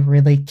have to be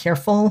really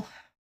careful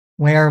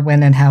where,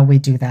 when, and how we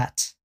do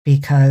that,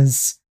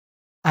 because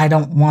I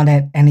don't want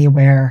it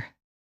anywhere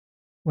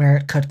where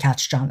it could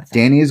catch Jonathan.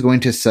 Danny is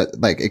going to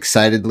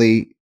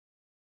excitedly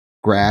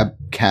grab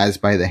Kaz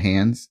by the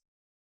hands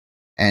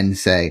and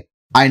say,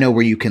 "I know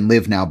where you can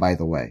live now, by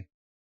the way."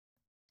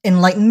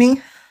 Enlighten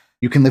me?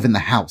 You can live in the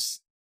house.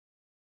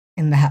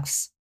 In the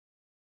house.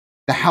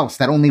 The house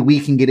that only we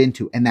can get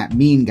into, and that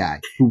mean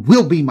guy who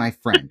will be my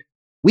friend.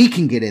 We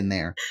can get in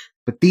there,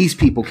 but these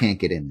people can't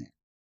get in there.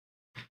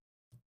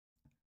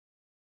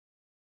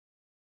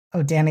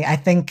 Oh, Danny, I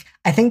think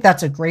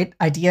that's a great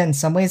idea in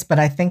some ways, but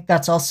I think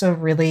that's also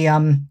really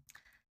Oh,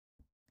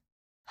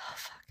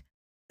 fuck.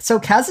 So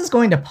Kaz is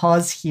going to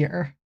pause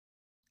here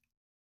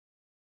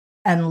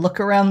and look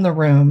around the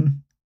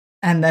room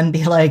and then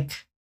be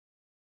like,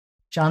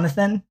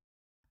 "Jonathan,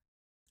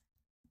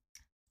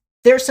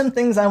 there's some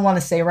things I want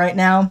to say right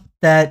now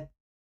that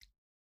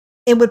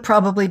it would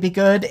probably be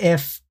good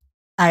if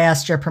I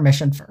asked your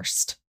permission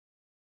first."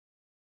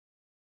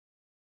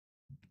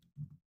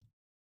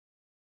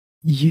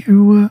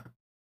 You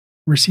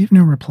receive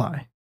no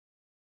reply.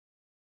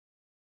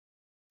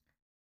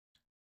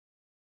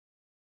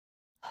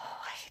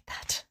 Oh, I hate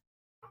that.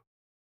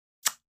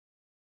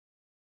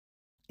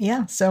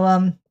 Yeah, so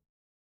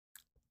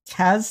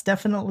Kaz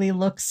definitely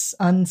looks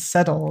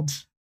unsettled,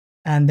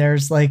 and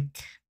there's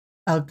like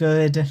a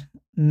good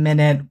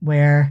minute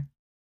where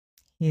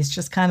He's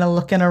just kind of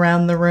looking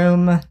around the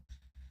room,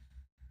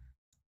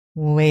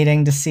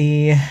 waiting to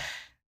see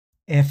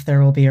if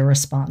there will be a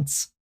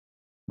response.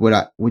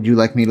 Would you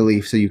like me to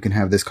leave so you can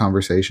have this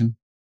conversation?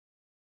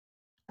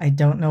 I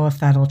don't know if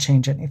that'll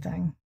change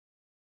anything.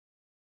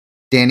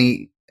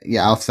 Danny,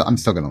 yeah, I'm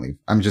still going to leave.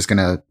 I'm just going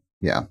to,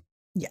 yeah,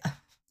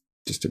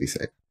 just to be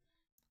safe.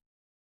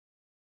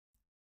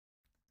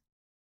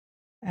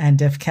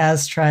 And if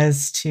Kaz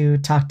tries to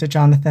talk to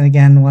Jonathan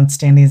again once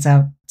Danny's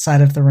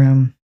outside of the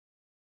room,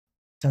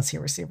 does he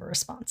receive a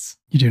response?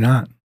 You do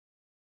not.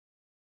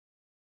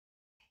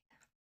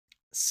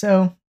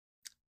 So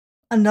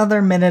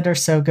another minute or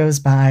so goes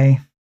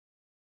by.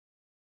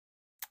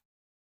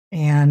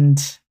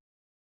 And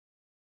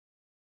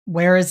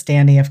where is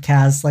Danny if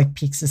Kaz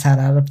peeks his head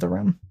out of the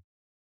room?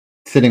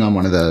 Sitting on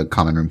one of the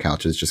common room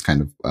couches, just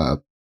kind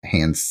of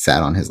hands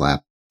sat on his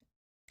lap.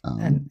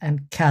 And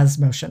Kaz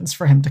motions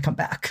for him to come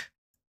back.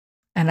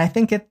 And I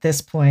think at this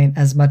point,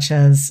 as much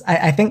as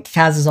I think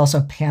Kaz is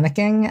also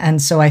panicking,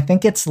 and so I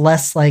think it's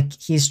less like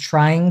he's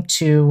trying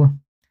to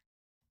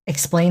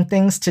explain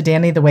things to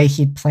Danny the way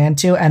he'd planned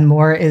to, and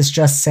more is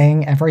just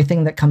saying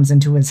everything that comes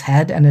into his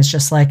head, and it's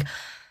just like,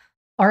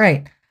 all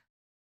right,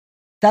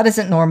 that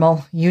isn't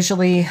normal.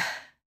 Usually,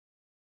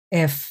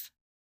 if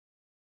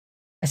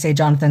I say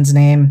Jonathan's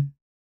name,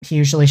 he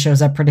usually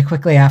shows up pretty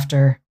quickly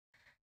after.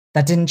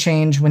 That didn't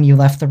change when you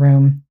left the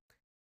room.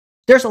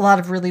 There's a lot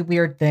of really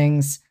weird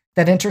things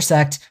that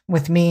intersect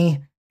with me,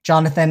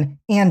 Jonathan,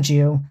 and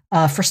you.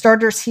 For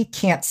starters, he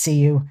can't see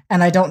you,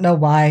 and I don't know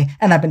why,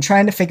 and I've been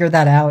trying to figure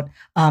that out,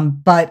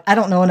 but I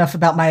don't know enough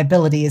about my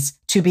abilities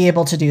to be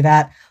able to do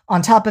that.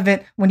 On top of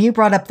it, when you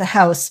brought up the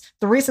house,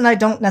 the reason I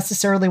don't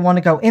necessarily want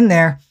to go in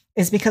there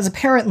is because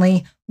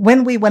apparently,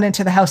 when we went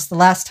into the house the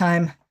last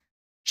time,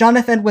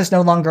 Jonathan was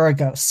no longer a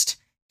ghost.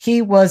 He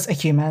was a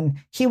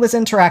human. He was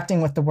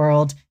interacting with the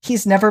world.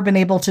 He's never been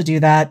able to do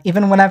that,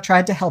 even when I've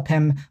tried to help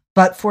him.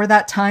 But for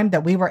that time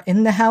that we were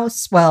in the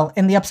house, well,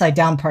 in the upside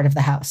down part of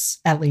the house,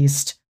 at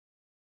least,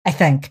 I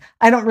think.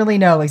 I don't really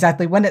know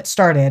exactly when it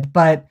started,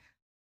 but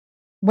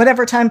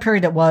whatever time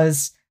period it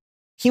was,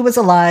 he was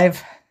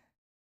alive.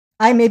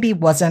 I maybe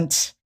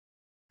wasn't.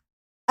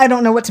 I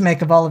don't know what to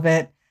make of all of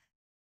it.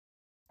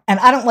 And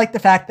I don't like the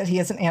fact that he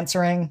isn't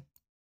answering,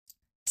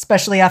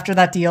 especially after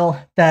that deal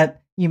that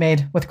you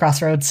made with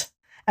Crossroads.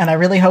 And I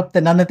really hope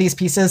that none of these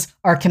pieces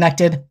are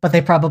connected, but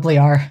they probably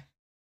are.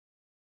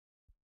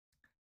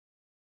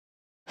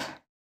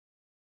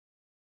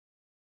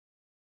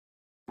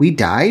 We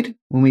died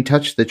when we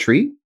touched the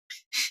tree?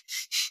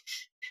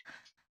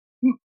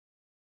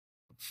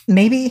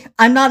 Maybe.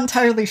 I'm not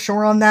entirely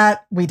sure on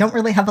that. We don't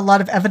really have a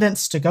lot of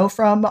evidence to go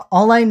from.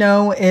 All I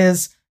know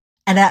is,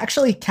 and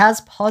actually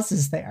Kaz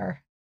pauses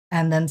there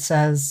and then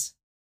says,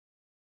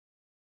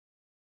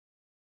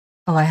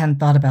 oh, I hadn't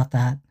thought about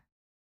that.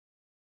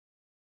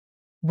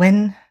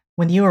 When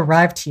you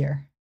arrived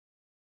here,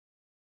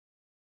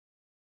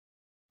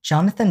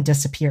 Jonathan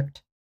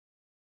disappeared.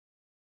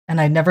 And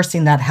I'd never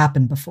seen that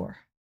happen before.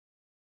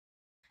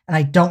 And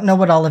I don't know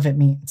what all of it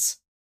means.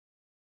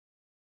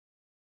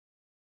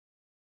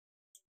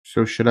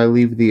 So should I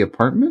leave the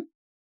apartment?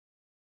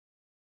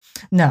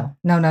 No.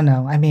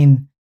 I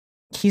mean,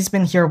 he's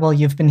been here while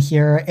you've been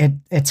here.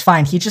 It's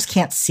fine. He just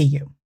can't see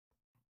you.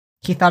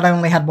 He thought I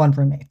only had one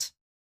roommate.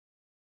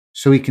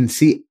 So he can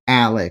see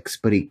Alex,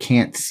 but he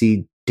can't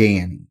see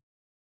Danny.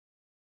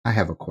 I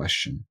have a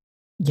question.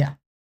 Yeah.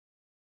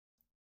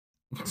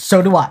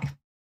 So do I.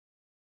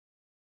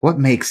 What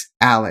makes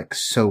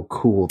Alex so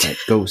cool that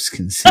ghosts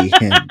can see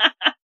him?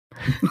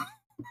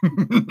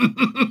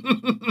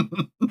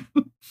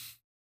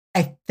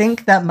 I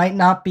think that might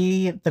not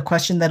be the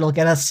question that'll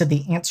get us to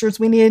the answers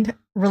we need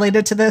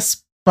related to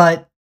this,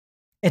 but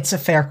it's a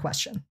fair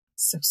question.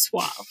 So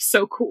suave,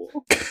 so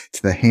cool. It's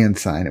the hand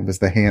sign. It was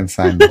the hand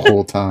sign the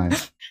whole time.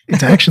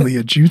 It's actually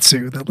a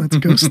jutsu that lets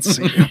ghosts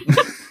see you.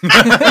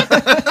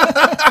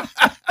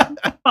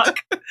 Fuck.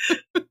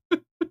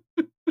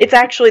 It's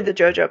actually the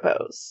JoJo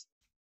pose.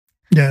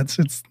 Yeah,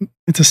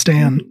 it's a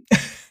stand.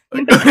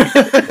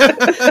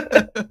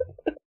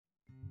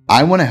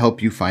 I want to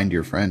help you find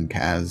your friend,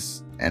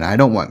 Kaz, and I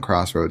don't want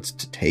Crossroads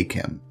to take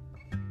him.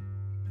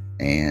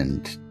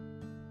 And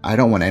I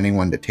don't want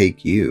anyone to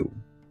take you.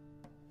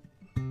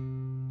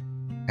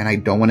 And I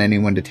don't want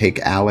anyone to take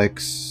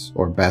Alex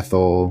or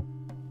Bethel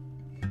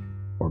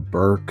or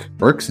Burke.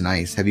 Burke's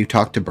nice. Have you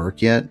talked to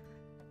Burke yet?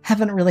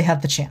 Haven't really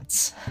had the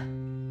chance.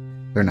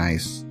 They're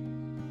nice.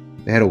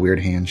 They had a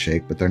weird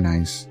handshake, but they're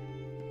nice.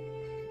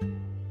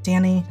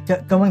 Danny,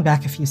 going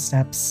back a few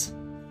steps.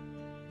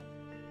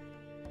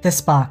 This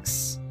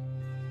box,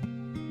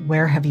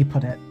 where have you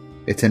put it?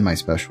 It's in my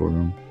special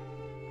room.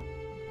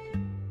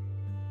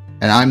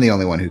 And I'm the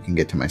only one who can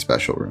get to my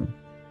special room.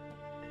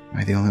 Am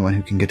I the only one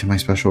who can get to my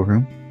special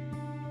room?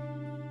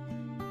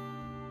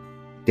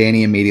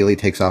 Danny immediately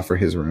takes off for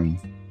his room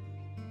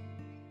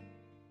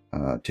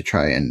to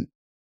try and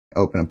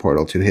open a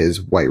portal to his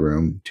white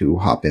room to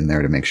hop in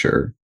there to make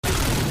sure.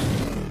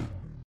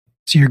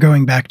 So you're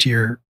going back to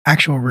your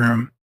actual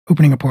room,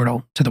 opening a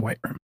portal to the white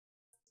room.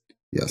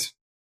 Yes.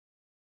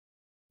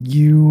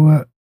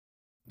 You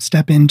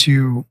step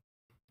into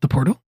the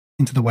portal,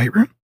 into the white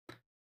room,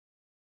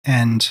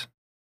 and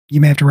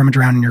you may have to rummage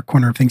around in your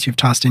corner of things you've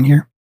tossed in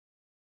here,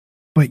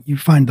 but you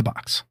find the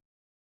box.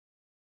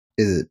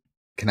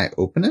 Can I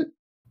open it?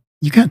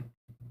 You can.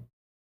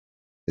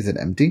 Is it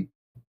empty?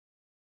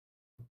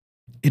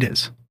 It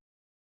is.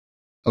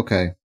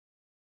 Okay.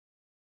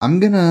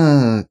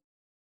 Danny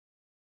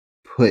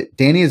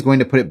is going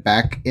to put it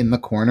back in the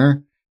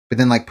corner, but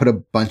then like put a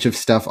bunch of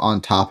stuff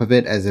on top of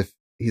it as if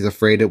he's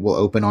afraid it will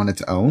open on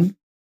its own.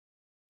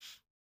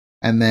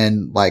 And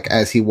then like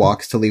as he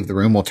walks to leave the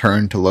room, we'll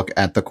turn to look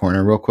at the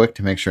corner real quick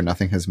to make sure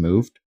nothing has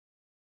moved.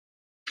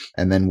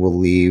 And then we'll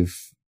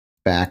leave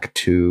back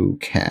to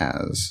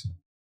Kaz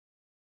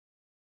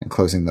and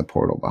closing the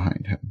portal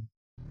behind him.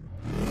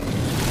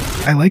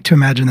 I like to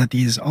imagine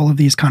that all of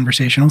these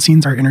conversational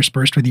scenes are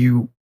interspersed with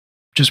you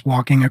just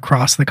walking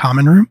across the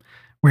common room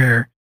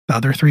where the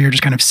other three are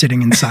just kind of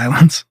sitting in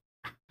silence.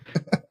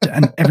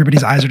 And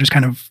everybody's eyes are just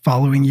kind of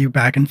following you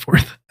back and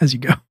forth as you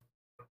go.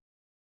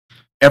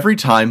 Every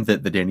time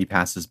that the Danny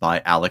passes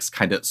by, Alex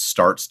kind of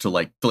starts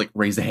to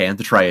raise a hand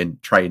to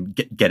try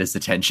and get his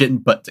attention,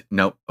 but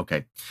no,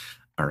 okay.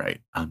 All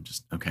right. I'm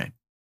just okay.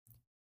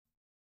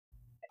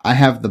 I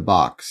have the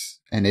box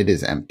and it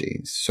is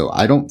empty, so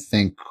I don't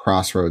think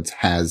Crossroads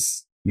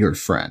has your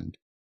friend.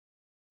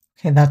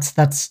 Okay,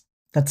 that's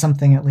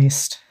something at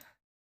least.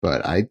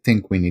 But I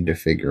think we need to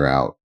figure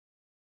out.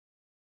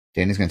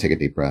 Danny's going to take a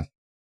deep breath.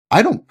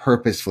 I don't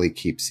purposefully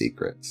keep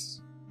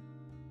secrets.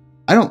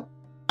 I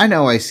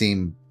know I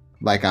seem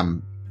like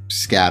I'm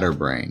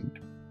scatterbrained,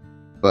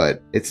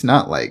 but it's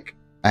not like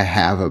I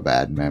have a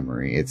bad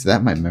memory. It's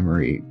that my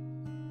memory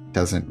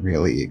doesn't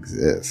really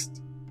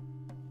exist.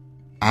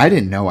 I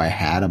didn't know I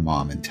had a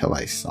mom until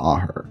I saw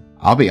her.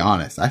 I'll be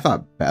honest, I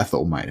thought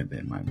Bethel might have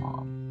been my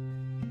mom.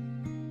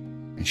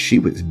 And she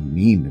was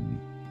mean to me.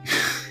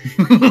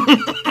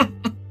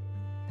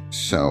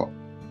 So,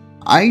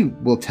 I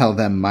will tell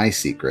them my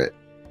secret.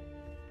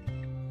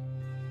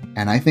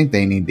 And I think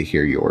they need to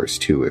hear yours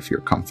too if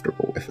you're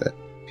comfortable with it.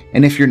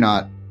 And if you're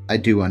not, I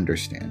do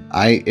understand.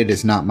 It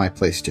is not my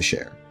place to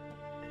share.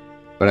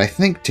 But I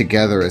think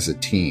together as a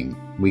team,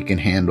 we can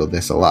handle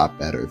this a lot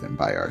better than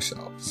by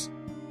ourselves.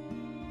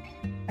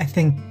 I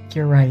think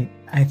you're right.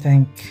 I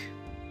think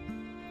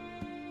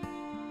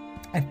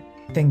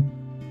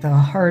the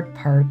hard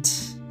part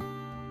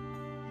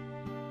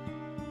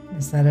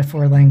is that if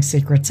we're laying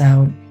secrets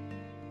out,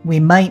 we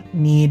might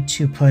need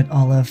to put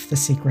all of the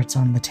secrets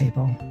on the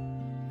table.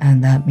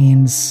 And that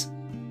means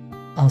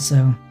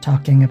also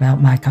talking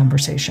about my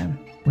conversation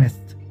with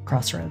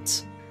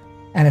Crossroads.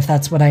 And if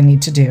that's what I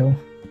need to do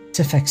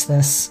to fix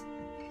this,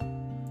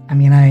 I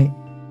mean, I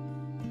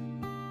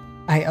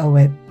owe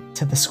it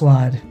to the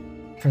squad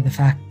for the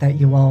fact that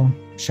you all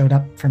showed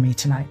up for me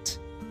tonight.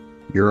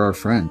 You're our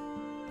friend.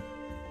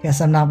 Guess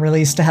I'm not really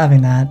used to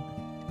having that.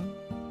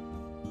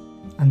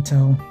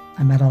 Until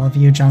I met all of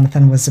you,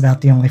 Jonathan was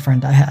about the only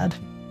friend I had.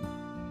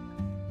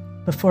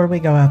 Before we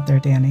go out there,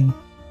 Danny,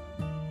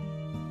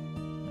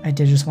 I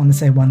did just want to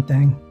say one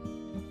thing.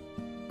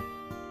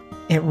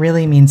 It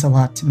really means a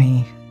lot to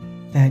me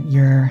that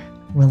you're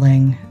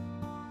willing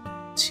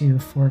to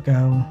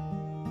forego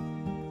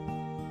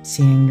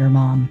seeing your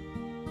mom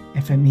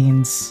if it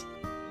means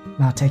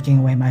not taking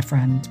away my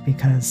friend,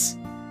 because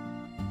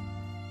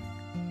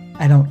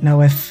I don't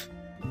know if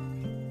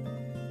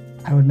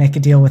I would make a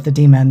deal with the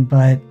demon,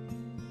 but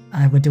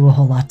I would do a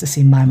whole lot to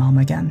see my mom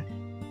again.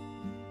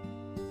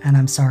 And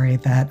I'm sorry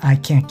that I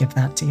can't give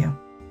that to you.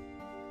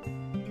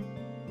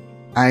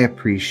 I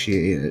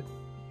appreciate it.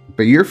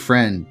 But your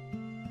friend,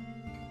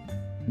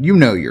 you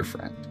know your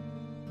friend.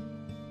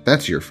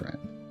 That's your friend.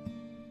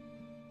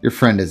 Your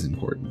friend is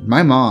important.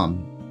 My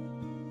mom,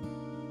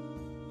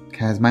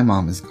 Kaz, my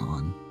mom is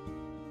gone.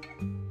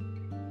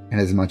 And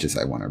as much as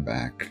I want her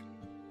back,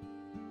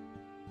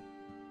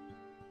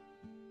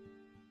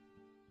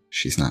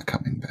 she's not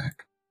coming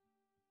back.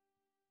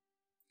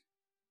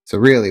 So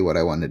really what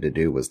I wanted to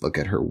do was look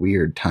at her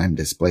weird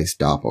time-displaced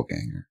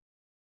doppelganger.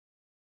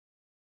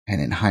 And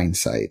in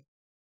hindsight,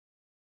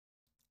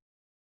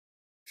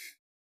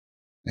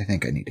 I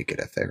think I need to get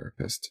a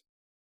therapist.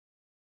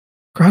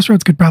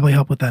 Crossroads could probably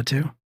help with that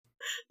too.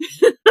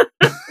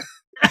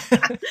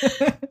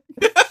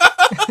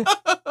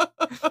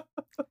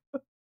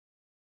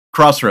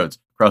 Crossroads,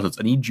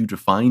 I need you to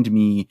find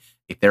me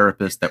a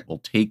therapist that will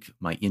take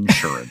my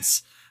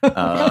insurance.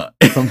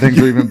 Some things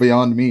are even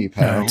beyond me,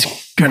 pal.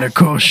 It's gonna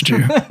cost you.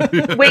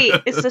 Wait,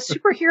 is the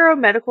superhero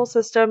medical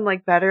system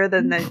like better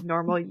than the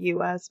normal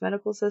US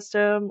medical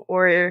system,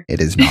 or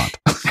It is not.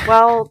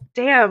 well,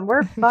 damn,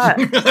 we're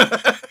fucked.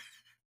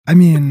 I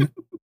mean,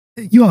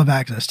 you all have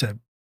access to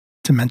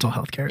mental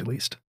health care, at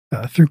least,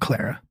 through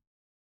Clara,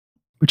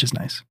 which is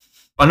nice.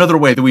 Another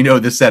way that we know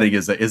this setting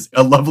is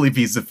a lovely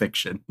piece of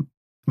fiction.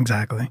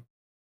 Exactly.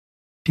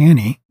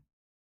 Danny,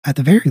 at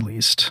the very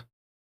least,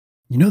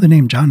 you know the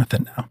name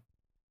Jonathan now.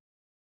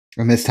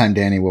 And this time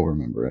Danny will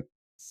remember it.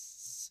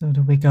 So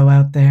do we go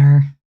out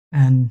there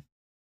and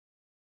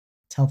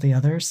tell the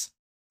others?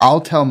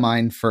 I'll tell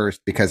mine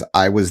first because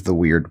I was the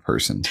weird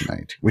person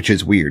tonight, which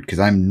is weird because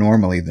I'm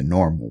normally the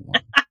normal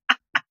one.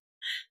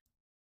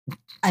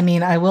 I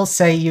mean, I will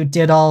say you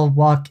did all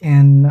walk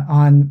in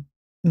on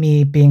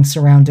me being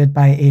surrounded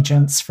by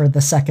agents for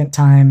the second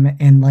time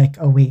in like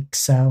a week,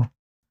 so...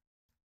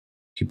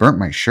 You burnt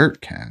my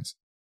shirt, Kaz.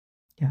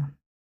 Yeah.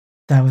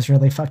 That was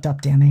really fucked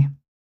up, Danny.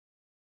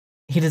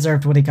 He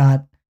deserved what he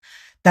got.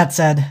 That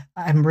said,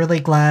 I'm really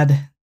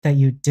glad that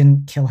you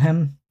didn't kill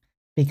him,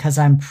 because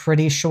I'm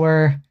pretty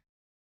sure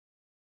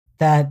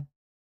that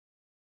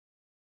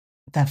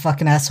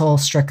fucking asshole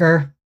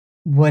Stricker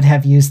would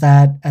have used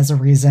that as a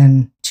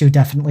reason to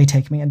definitely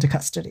take me into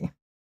custody.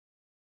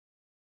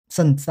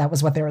 Since that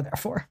was what they were there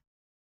for.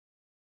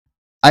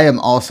 I am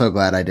also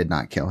glad I did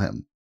not kill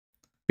him.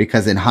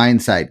 Because in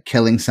hindsight,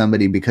 killing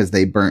somebody because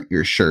they burnt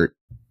your shirt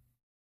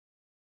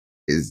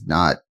is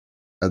not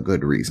a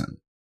good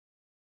reason.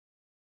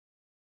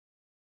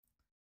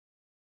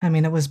 I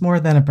mean, it was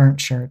more than a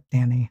burnt shirt,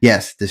 Danny.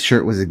 Yes, this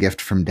shirt was a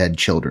gift from dead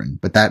children,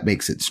 but that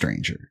makes it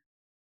stranger.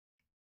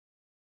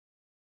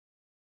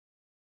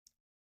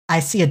 I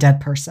see a dead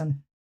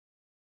person.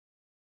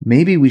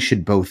 Maybe we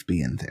should both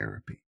be in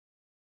therapy.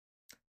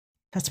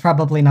 That's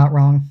probably not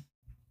wrong.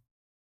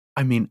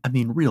 I mean,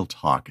 real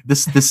talk.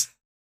 This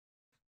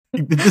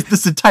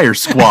entire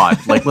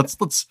squad, like, let's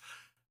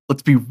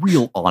be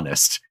real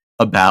honest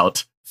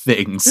about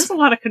things. There's a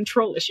lot of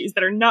control issues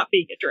that are not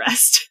being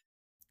addressed.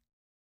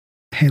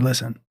 Hey,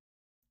 listen.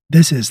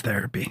 This is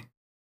therapy.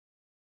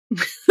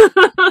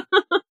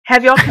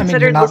 Have y'all you're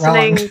considered not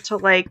listening wrong. to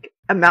like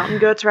a Mountain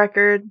Goats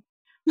record?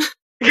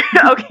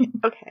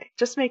 Okay,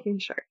 just making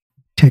sure.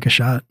 Take a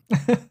shot.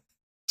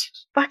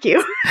 Fuck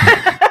you.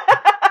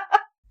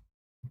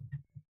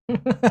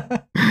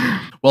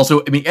 Well,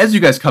 so, I mean, as you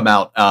guys come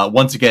out,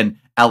 once again,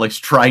 Alex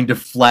trying to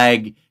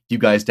flag you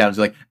guys down. He's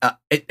like,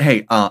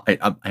 hey,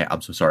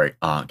 I'm so sorry.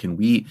 Can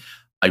we,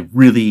 I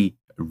really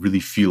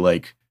feel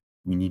like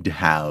we need to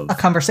have A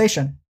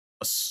conversation.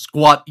 a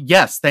squad.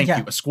 Yes, thank Yeah.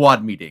 you. A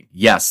squad meeting.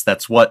 Yes,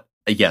 that's what,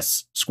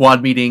 yes.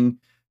 Squad meeting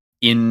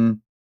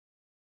in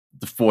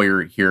the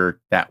foyer here.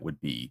 That would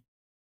be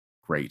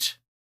great.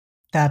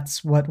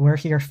 That's what we're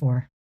here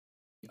for.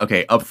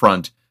 Okay, up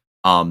front,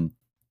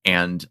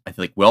 and I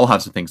feel like we all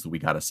have some things that we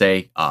gotta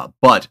say,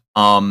 but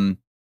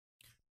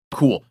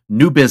cool.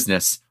 New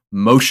business,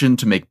 motion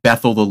to make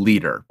Bethel the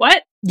leader.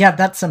 What? Yeah,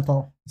 that's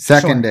simple.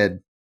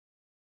 Seconded.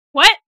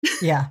 What?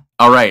 Sure. Yeah.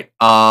 All right,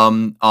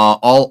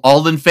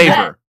 all in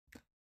favor.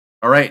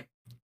 All right,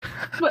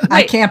 Wait,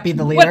 I can't be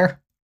the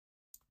leader.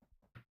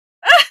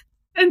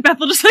 And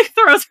Bethel just like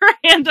throws her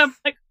hand up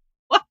like,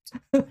 what?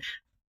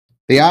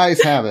 The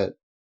eyes have it.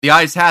 the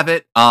ayes have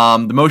it.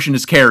 The motion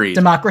is carried.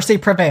 Democracy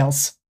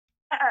prevails.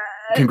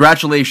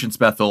 Congratulations,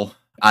 Bethel.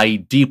 I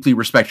deeply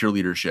respect your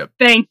leadership.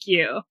 Thank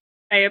you.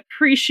 I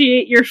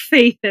appreciate your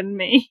faith in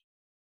me.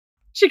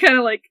 She kind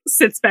of like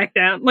sits back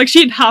down. Like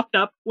she had hopped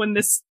up when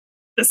this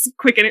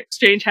quick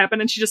exchange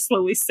happened, and she just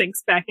slowly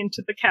sinks back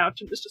into the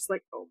couch and is just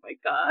like, oh my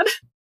god.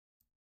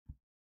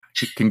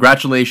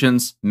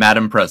 Congratulations,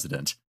 Madam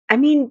President. I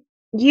mean,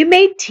 you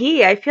made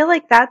tea. I feel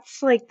like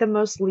that's like the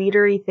most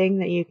leadery thing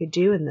that you could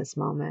do in this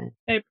moment.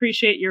 I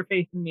appreciate your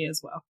faith in me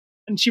as well.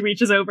 And she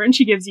reaches over and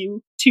she gives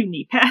you 2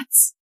 knee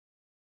pats.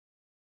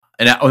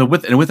 And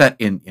with that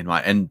in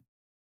mind, and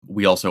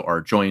we also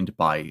are joined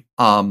by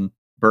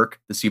Burke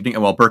this evening.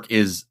 And while Burke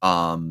is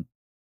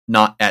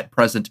not at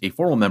present a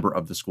formal member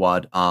of the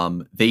squad,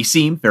 they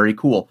seem very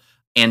cool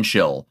and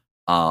chill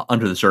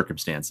under the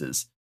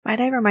circumstances. Might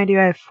I remind you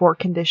I have 4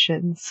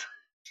 conditions?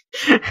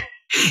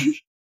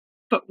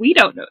 But we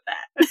don't know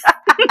that.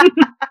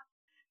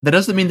 That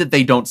doesn't mean that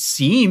they don't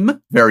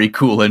seem very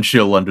cool and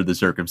chill under the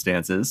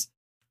circumstances.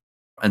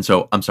 And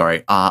so, I'm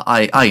sorry,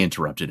 I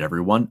interrupted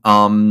everyone.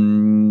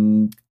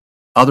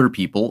 Other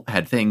people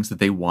had things that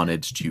they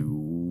wanted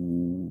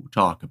to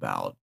talk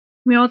about.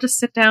 Can we all just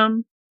sit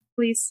down,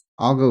 please?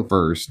 I'll go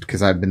first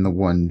because I've been the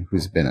one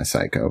who's been a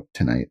psycho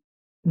tonight.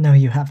 No,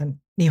 you haven't.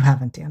 You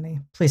haven't,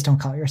 Danny. Please don't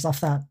call yourself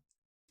that.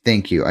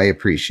 Thank you. I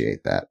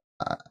appreciate that.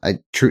 I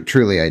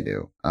truly I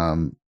do.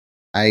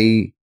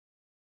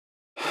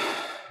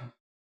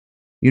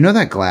 You know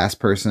that glass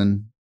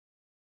person,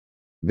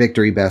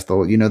 Victory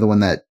Bethel. You know the one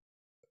that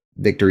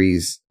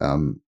Victory's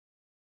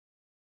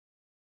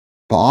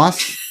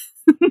boss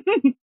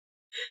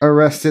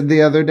arrested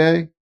the other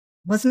day.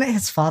 Wasn't it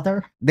his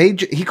father?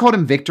 He called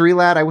him Victory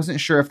Lad. I wasn't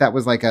sure if that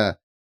was like a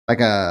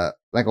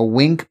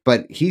wink,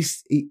 but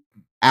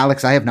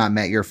Alex, I have not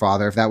met your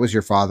father. If that was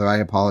your father, I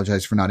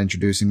apologize for not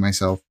introducing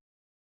myself.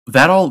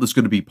 That all is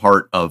going to be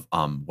part of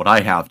what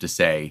I have to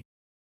say.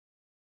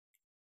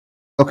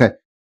 Okay.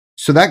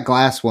 So that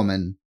glass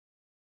woman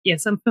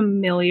Yes, I'm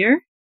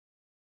familiar.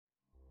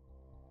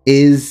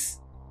 is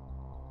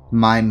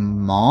my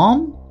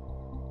mom?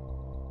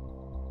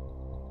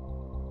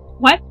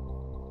 What?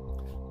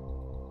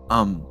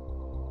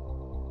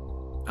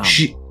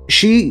 She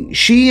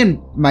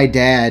and my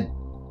dad,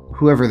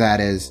 whoever that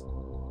is,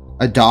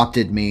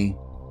 adopted me.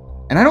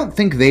 And I don't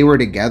think they were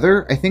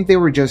together. I think they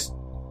were just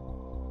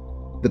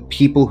the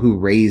people who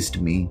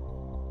raised me.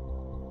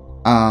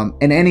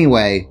 And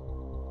anyway,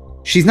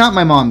 she's not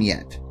my mom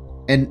yet.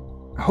 And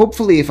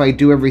hopefully if I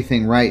do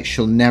everything right,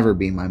 she'll never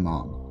be my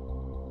mom.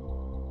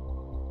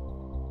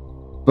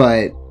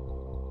 But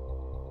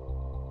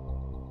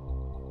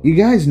you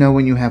guys know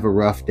when you have a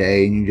rough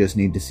day and you just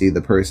need to see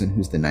the person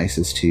who's the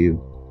nicest to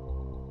you.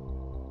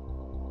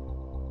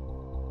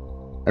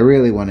 I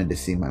really wanted to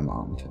see my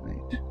mom tonight.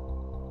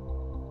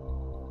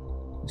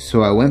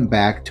 So I went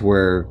back to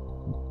where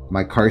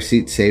my car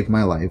seat saved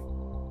my life.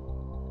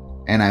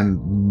 And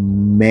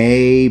I'm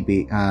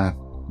maybe...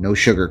 no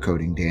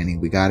sugarcoating, Danny.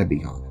 We gotta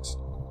be honest.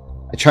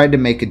 I tried to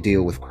make a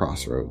deal with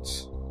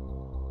Crossroads.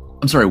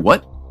 I'm sorry,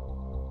 what?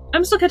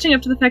 I'm still catching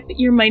up to the fact that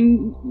you're my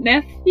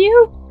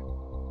nephew?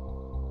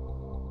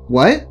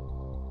 What?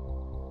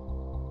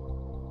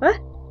 What?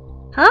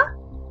 Huh?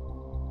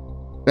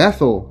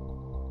 Bethel.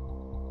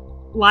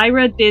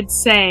 Lyra did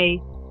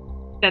say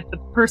that the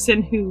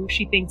person who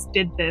she thinks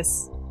did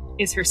this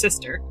is her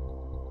sister.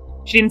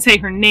 She didn't say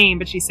her name,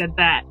 but she said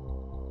that.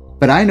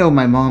 But I know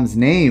my mom's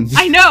name.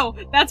 I know!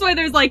 That's why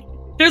there's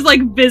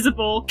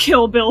visible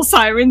Kill Bill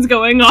sirens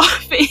going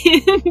off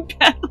in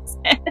Bethel's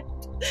head.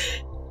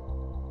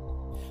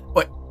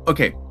 But,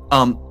 okay,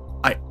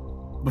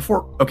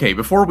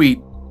 before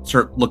we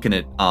start looking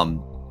at,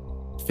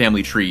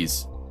 family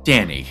trees,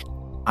 Danny,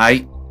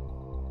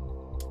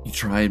 you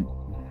tried...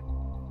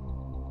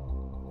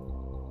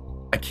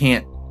 I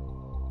can't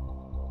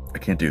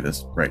do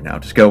this right now.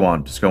 Just go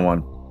on.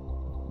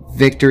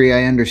 Victory,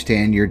 I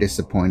understand you're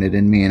disappointed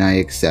in me and I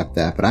accept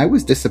that, but I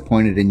was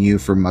disappointed in you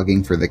for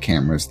mugging for the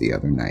cameras the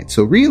other night.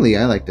 So really,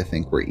 I like to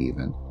think we're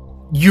even.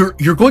 You're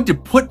going to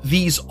put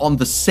these on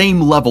the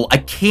same level. I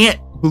can't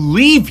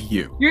believe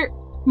you. You're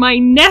my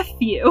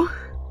nephew.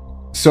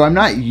 So I'm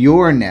not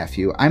your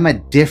nephew. I'm a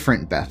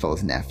different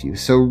Bethel's nephew.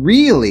 So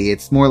really,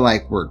 it's more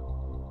like we're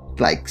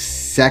like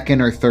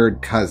second or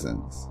third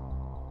cousins.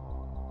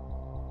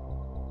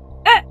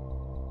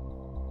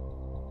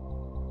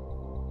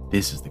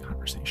 This is the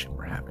conversation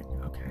we're having,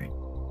 okay?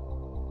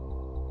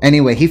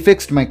 Anyway, he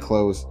fixed my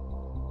clothes.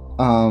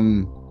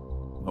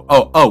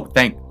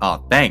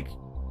 Thank.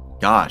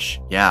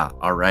 Gosh, yeah,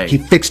 all right. He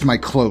fixed my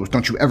clothes.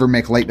 Don't you ever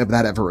make light of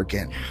that ever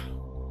again.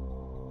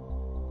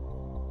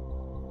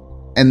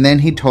 And then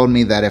he told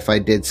me that if I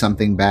did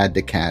something bad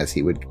to Kaz,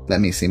 he would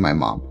let me see my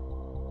mom.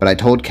 But I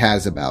told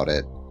Kaz about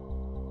it.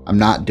 I'm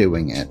not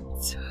doing it.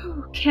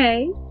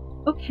 Okay.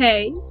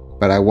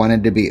 But I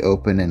wanted to be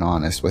open and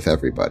honest with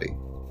everybody.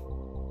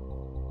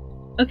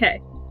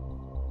 Okay.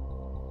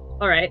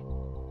 Alright.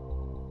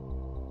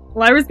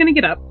 Lyra's gonna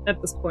get up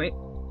at this point.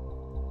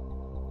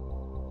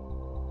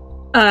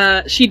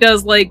 She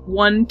does like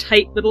one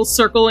tight little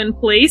circle in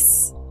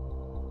place.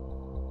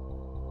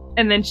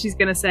 And then she's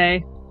gonna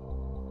say,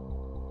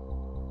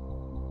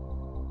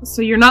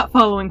 so you're not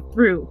following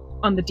through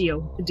on the deal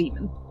with the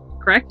demon,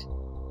 correct?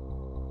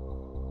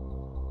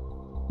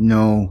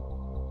 No.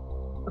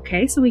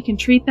 Okay, so we can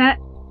treat that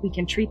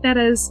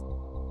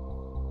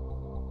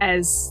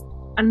as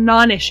a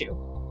non-issue.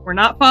 We're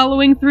not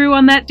following through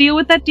on that deal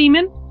with that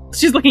demon.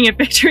 She's looking at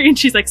Victory and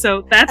she's like,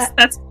 so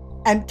that's...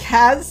 And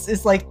Kaz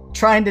is like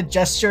trying to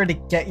gesture to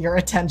get your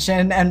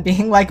attention and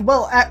being like,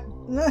 well,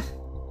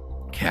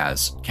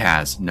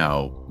 Kaz,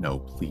 no,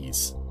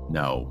 please,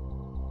 no.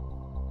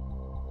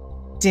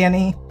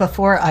 Danny,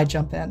 before I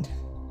jump in,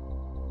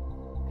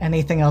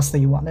 anything else that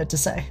you wanted to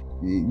say?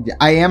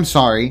 I am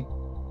sorry.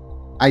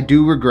 I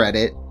do regret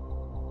it.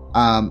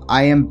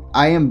 I am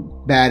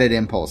bad at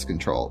impulse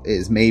control.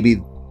 Is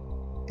maybe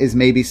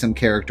some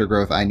character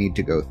growth I need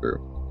to go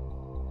through.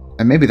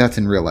 And maybe that's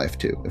in real life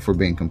too, if we're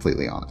being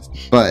completely honest.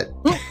 But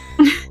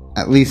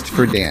at least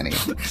for Danny,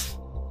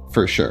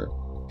 for sure.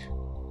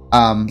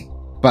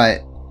 But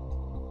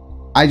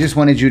I just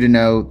wanted you to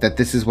know that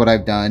this is what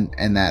I've done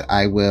and that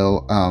I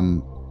will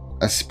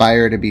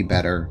aspire to be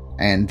better,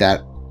 and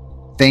that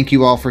thank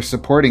you all for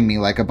supporting me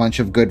like a bunch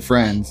of good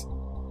friends.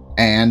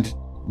 And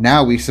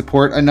now we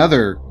support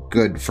another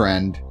good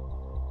friend.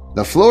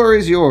 The floor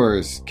is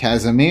yours,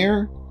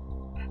 Casimir.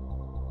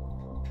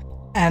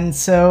 And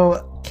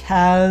so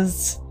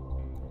Kaz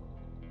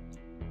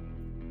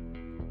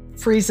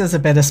freezes a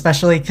bit,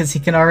 especially because he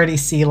can already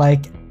see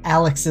like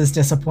Alex's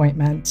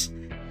disappointment.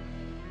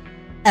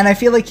 And I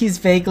feel like he's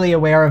vaguely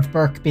aware of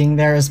Burke being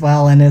there as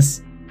well, and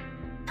is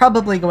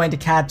probably going to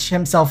catch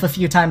himself a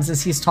few times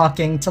as he's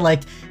talking to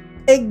like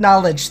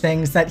acknowledge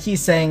things that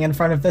he's saying in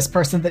front of this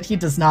person that he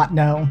does not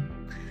know.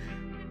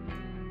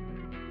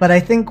 But I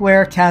think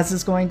where Kaz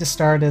is going to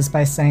start is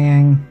by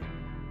saying,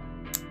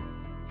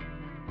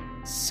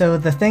 so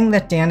the thing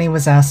that Danny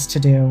was asked to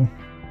do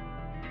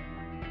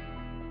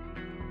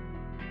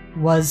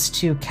was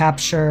to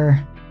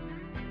capture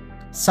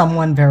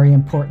someone very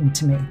important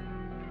to me.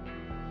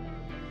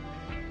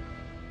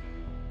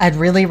 I'd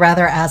really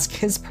rather ask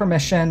his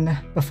permission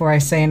before I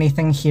say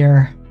anything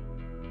here,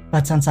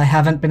 but since I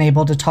haven't been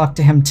able to talk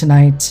to him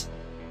tonight,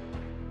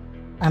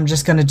 I'm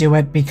just gonna do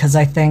it because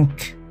I'm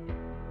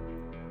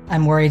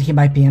worried he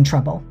might be in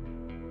trouble,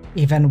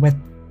 even with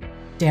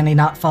Danny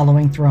not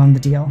following through on the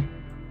deal.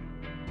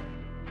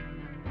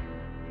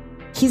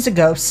 He's a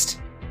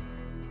ghost.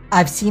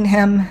 I've seen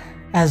him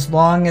as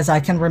long as I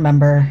can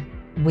remember.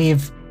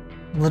 We've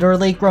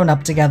literally grown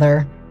up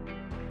together.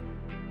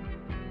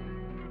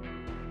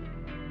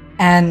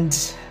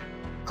 And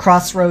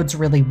Crossroads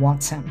really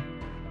wants him.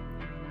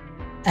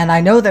 And I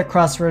know that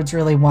Crossroads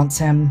really wants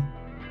him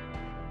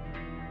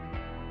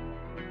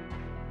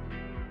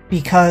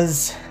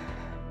because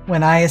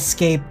when I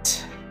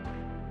escaped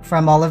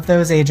from all of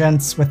those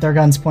agents with their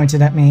guns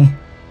pointed at me,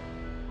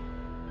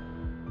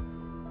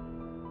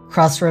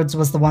 Crossroads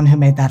was the one who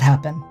made that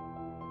happen.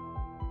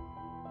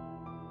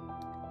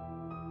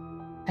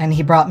 And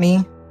he brought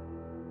me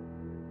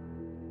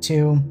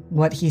to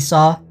what he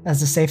saw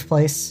as a safe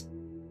place.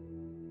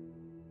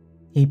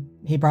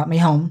 He brought me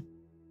home.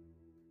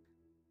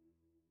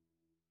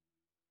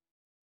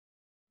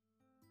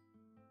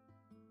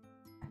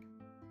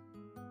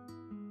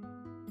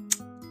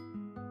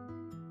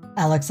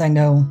 Alex, I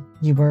know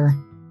you were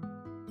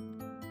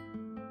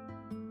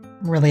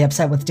really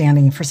upset with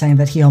Danny for saying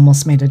that he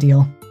almost made a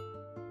deal.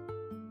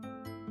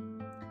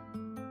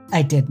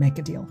 I did make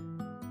a deal.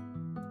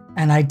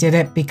 And I did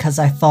it because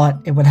I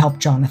thought it would help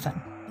Jonathan.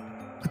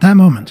 At that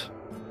moment,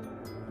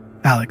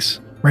 Alex,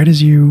 right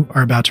as you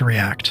are about to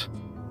react,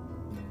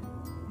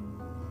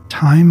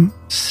 time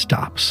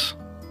stops.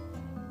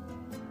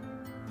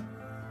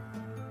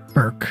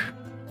 Burke,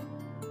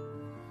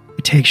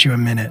 it takes you a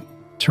minute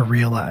to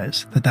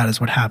realize that that is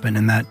what happened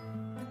and that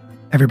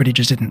everybody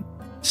just didn't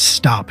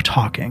stop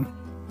talking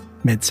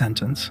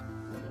mid-sentence.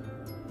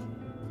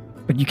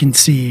 But you can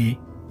see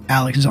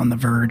Alex is on the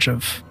verge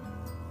of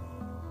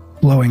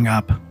blowing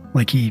up,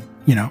 like he,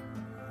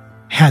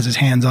 has his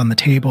hands on the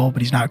table,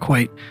 but he's not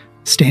quite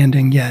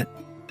standing yet.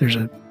 There's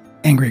an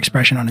angry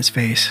expression on his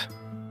face.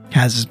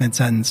 Kaz is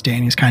mid-sentence.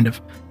 Danny's kind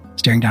of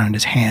staring down at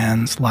his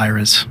hands.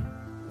 Lyra's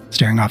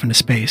staring off into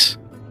space.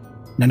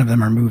 None of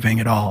them are moving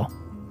at all.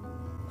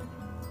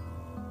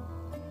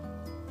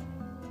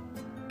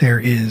 There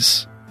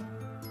is,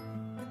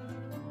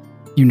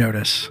 you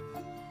notice,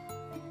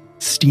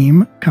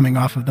 steam coming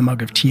off of the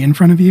mug of tea in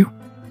front of you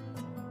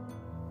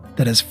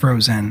that is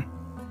frozen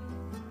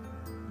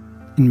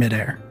in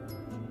midair.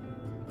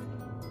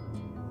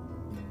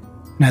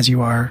 And as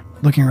you are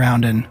looking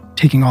around and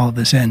taking all of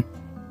this in,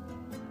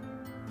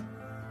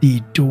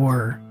 the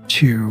door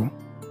to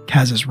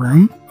Kaz's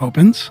room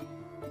opens,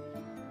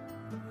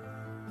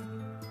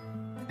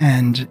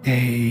 and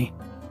a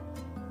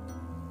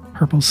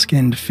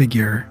purple-skinned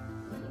figure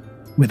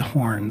with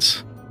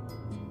horns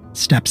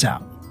steps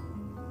out,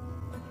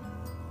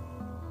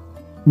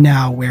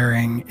 now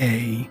wearing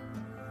a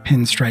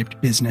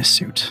pinstriped business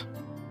suit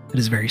that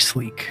is very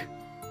sleek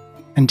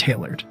and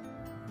tailored.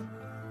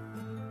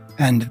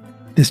 And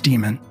this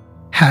demon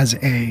has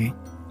a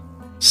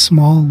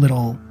small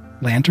little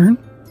lantern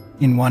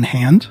in one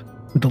hand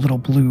with a little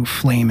blue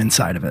flame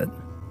inside of it.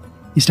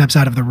 He steps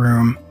out of the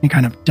room and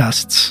kind of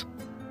dusts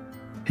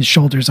his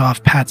shoulders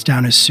off, pats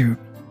down his suit,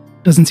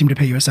 doesn't seem to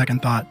pay you a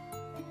second thought,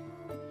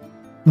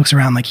 looks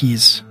around like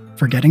he's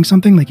forgetting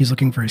something, like he's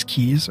looking for his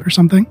keys or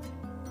something,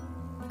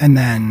 and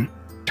then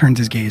turns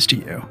his gaze to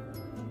you,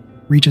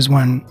 reaches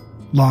one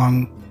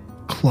long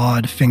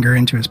clawed finger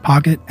into his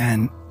pocket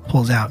and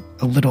pulls out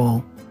a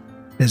little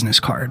business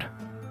card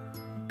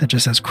that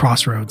just says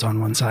Crossroads on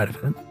one side of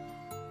it,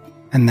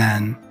 and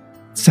then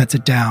sets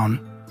it down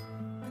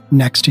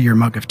next to your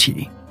mug of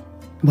tea,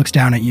 looks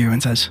down at you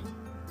and says,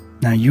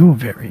 "Now you're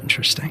very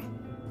interesting.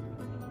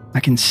 I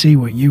can see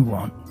what you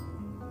want,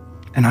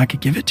 and I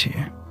could give it to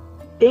you."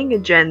 Being a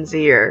Gen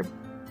Zer,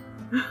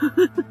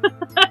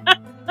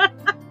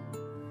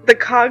 the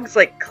cogs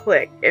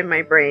click in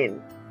my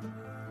brain.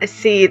 I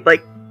see the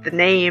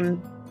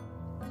name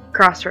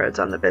Crossroads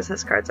on the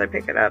business cards. I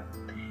pick it up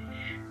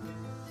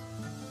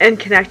and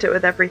connect it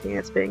with everything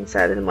that's being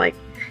said, and I'm like,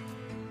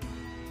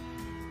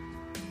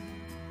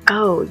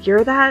 oh,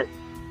 you're that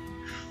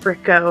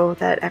fricko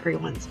that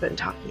everyone's been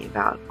talking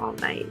about all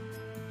night.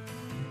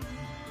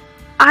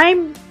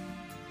 I'm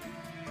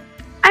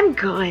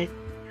good.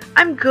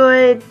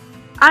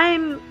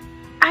 I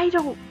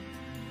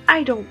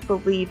don't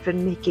believe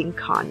in making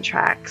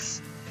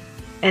contracts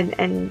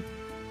and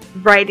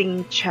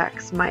writing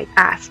checks my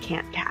ass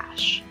can't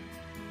cash.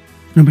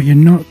 No, but you're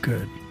not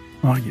good,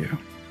 are you?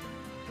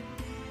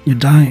 You're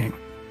dying.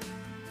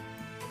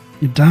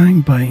 You're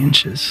dying by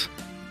inches.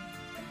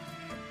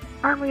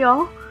 Aren't we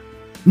all?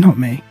 Not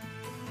me.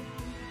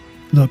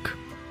 Look,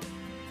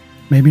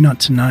 maybe not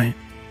tonight.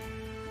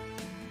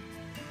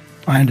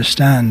 I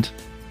understand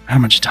how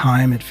much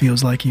time it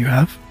feels like you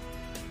have.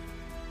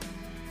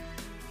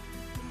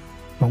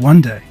 But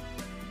one day,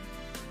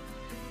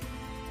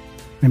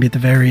 maybe at the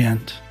very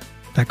end,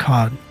 that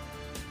card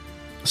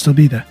will still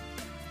be there.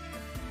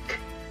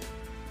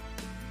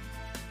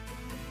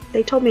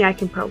 They told me I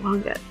can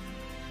prolong it.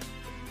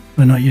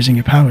 We're not using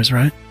your powers,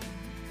 right?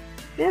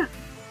 Yeah.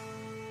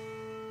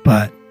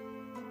 But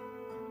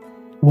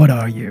what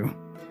are you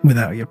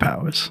without your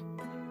powers?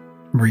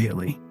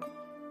 Really?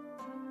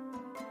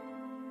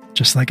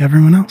 Just like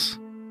everyone else.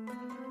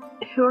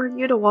 Who are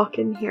you to walk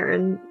in here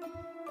and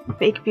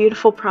make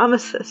beautiful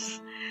promises?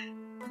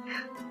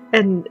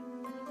 And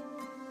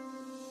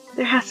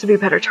there has to be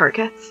better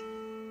targets.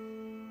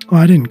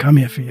 Well, I didn't come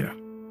here for you.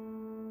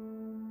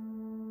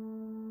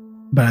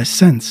 But I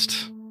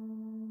sensed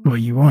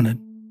what you wanted.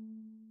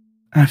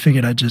 I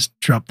figured I'd just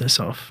drop this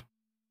off.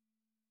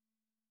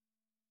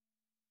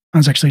 I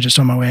was actually just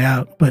on my way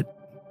out, but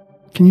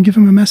can you give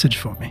him a message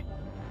for me?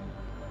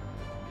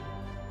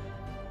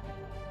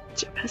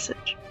 What's your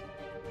message?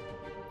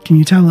 Can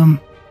you tell him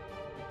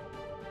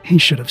he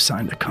should have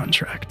signed a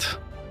contract?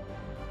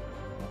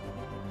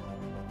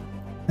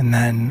 And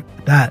then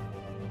that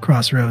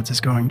Crossroads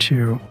is going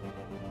to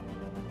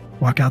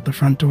walk out the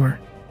front door.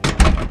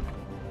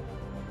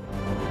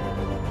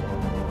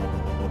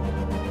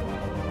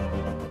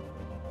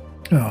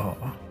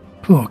 Oh,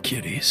 poor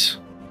kitties.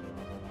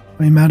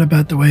 Are you mad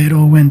about the way it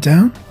all went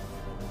down?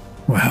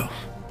 Well,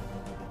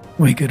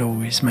 we could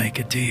always make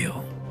a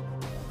deal.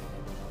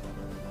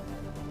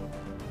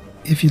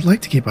 If you'd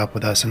like to keep up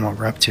with us and what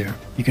we're up to,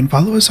 you can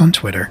follow us on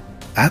Twitter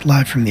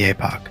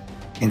 @LiveFromTheApoc,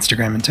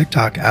 Instagram and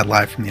TikTok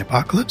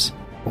 @LiveFromTheApocalypse,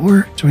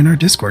 or join our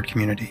Discord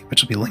community,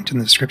 which will be linked in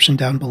the description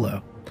down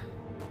below.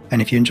 And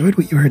if you enjoyed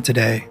what you heard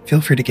today,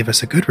 feel free to give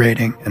us a good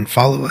rating and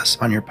follow us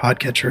on your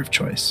podcatcher of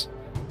choice.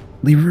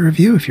 Leave a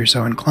review if you're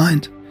so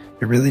inclined.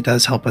 It really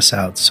does help us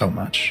out so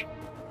much.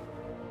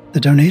 The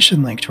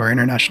donation link to our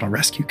International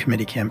Rescue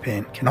Committee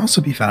campaign can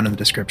also be found in the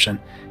description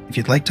if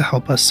you'd like to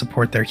help us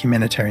support their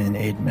humanitarian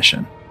aid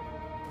mission.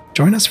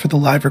 Join us for the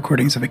live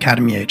recordings of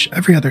Academy H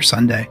every other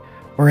Sunday,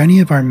 or any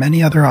of our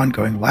many other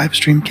ongoing live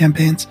stream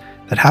campaigns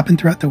that happen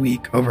throughout the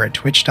week over at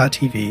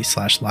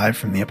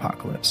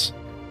twitch.tv/livefromtheapocalypse.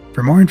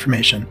 For more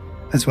information,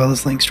 as well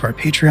as links to our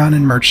Patreon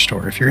and merch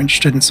store if you're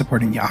interested in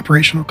supporting the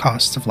operational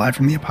costs of Live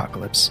from the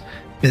Apocalypse,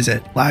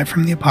 visit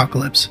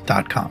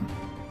livefromtheapocalypse.com.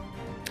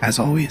 As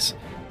always,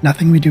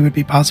 nothing we do would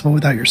be possible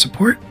without your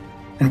support,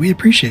 and we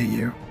appreciate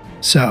you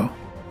so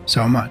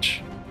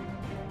much.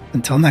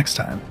 Until next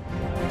time.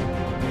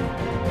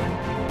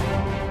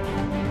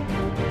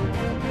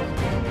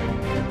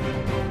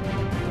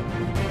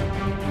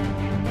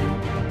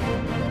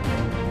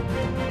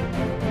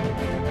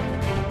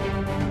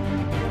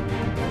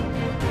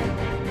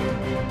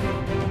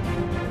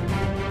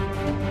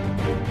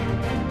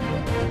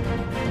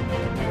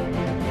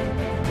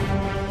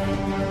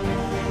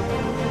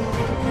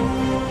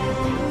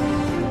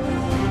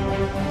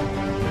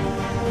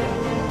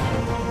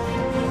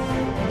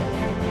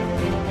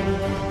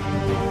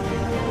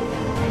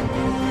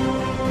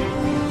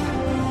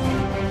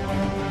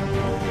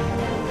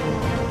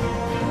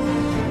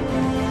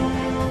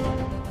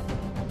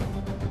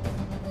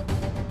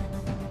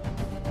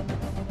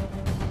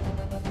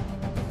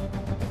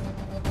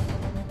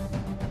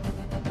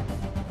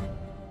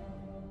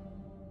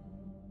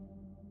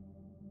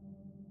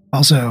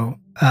 Also,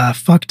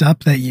 fucked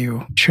up that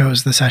you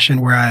chose the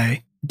session where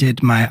I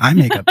did my eye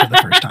makeup for the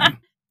first time.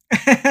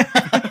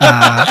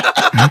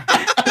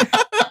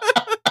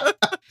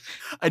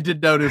 I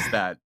did notice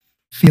that.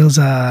 Feels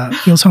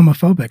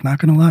homophobic, not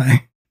gonna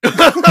lie. Truth.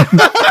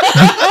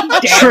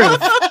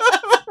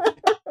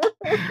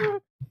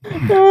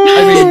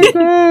 I mean,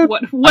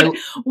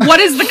 what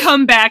is the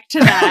comeback to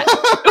that?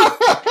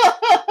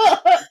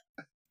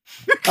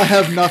 I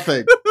have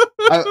nothing.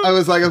 I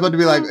was about to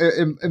be like,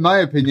 in my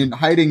opinion,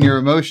 hiding your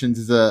emotions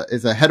is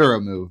a hetero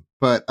move,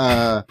 but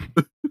that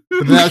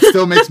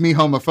still makes me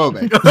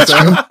homophobic.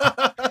 So.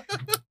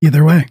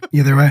 Either way.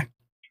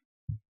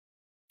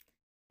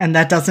 And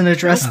that doesn't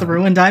address the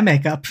ruined eye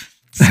makeup.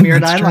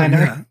 Smeared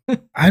eyeliner. True, yeah.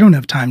 I don't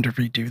have time to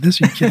redo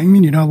this. Are you kidding me?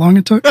 You know how long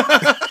it took?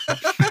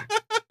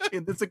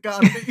 In this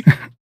economy.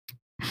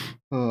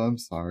 Oh, I'm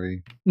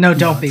sorry. No,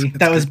 don't be.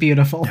 That was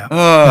beautiful. Yeah,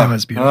 that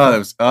was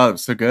beautiful. That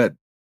was so good.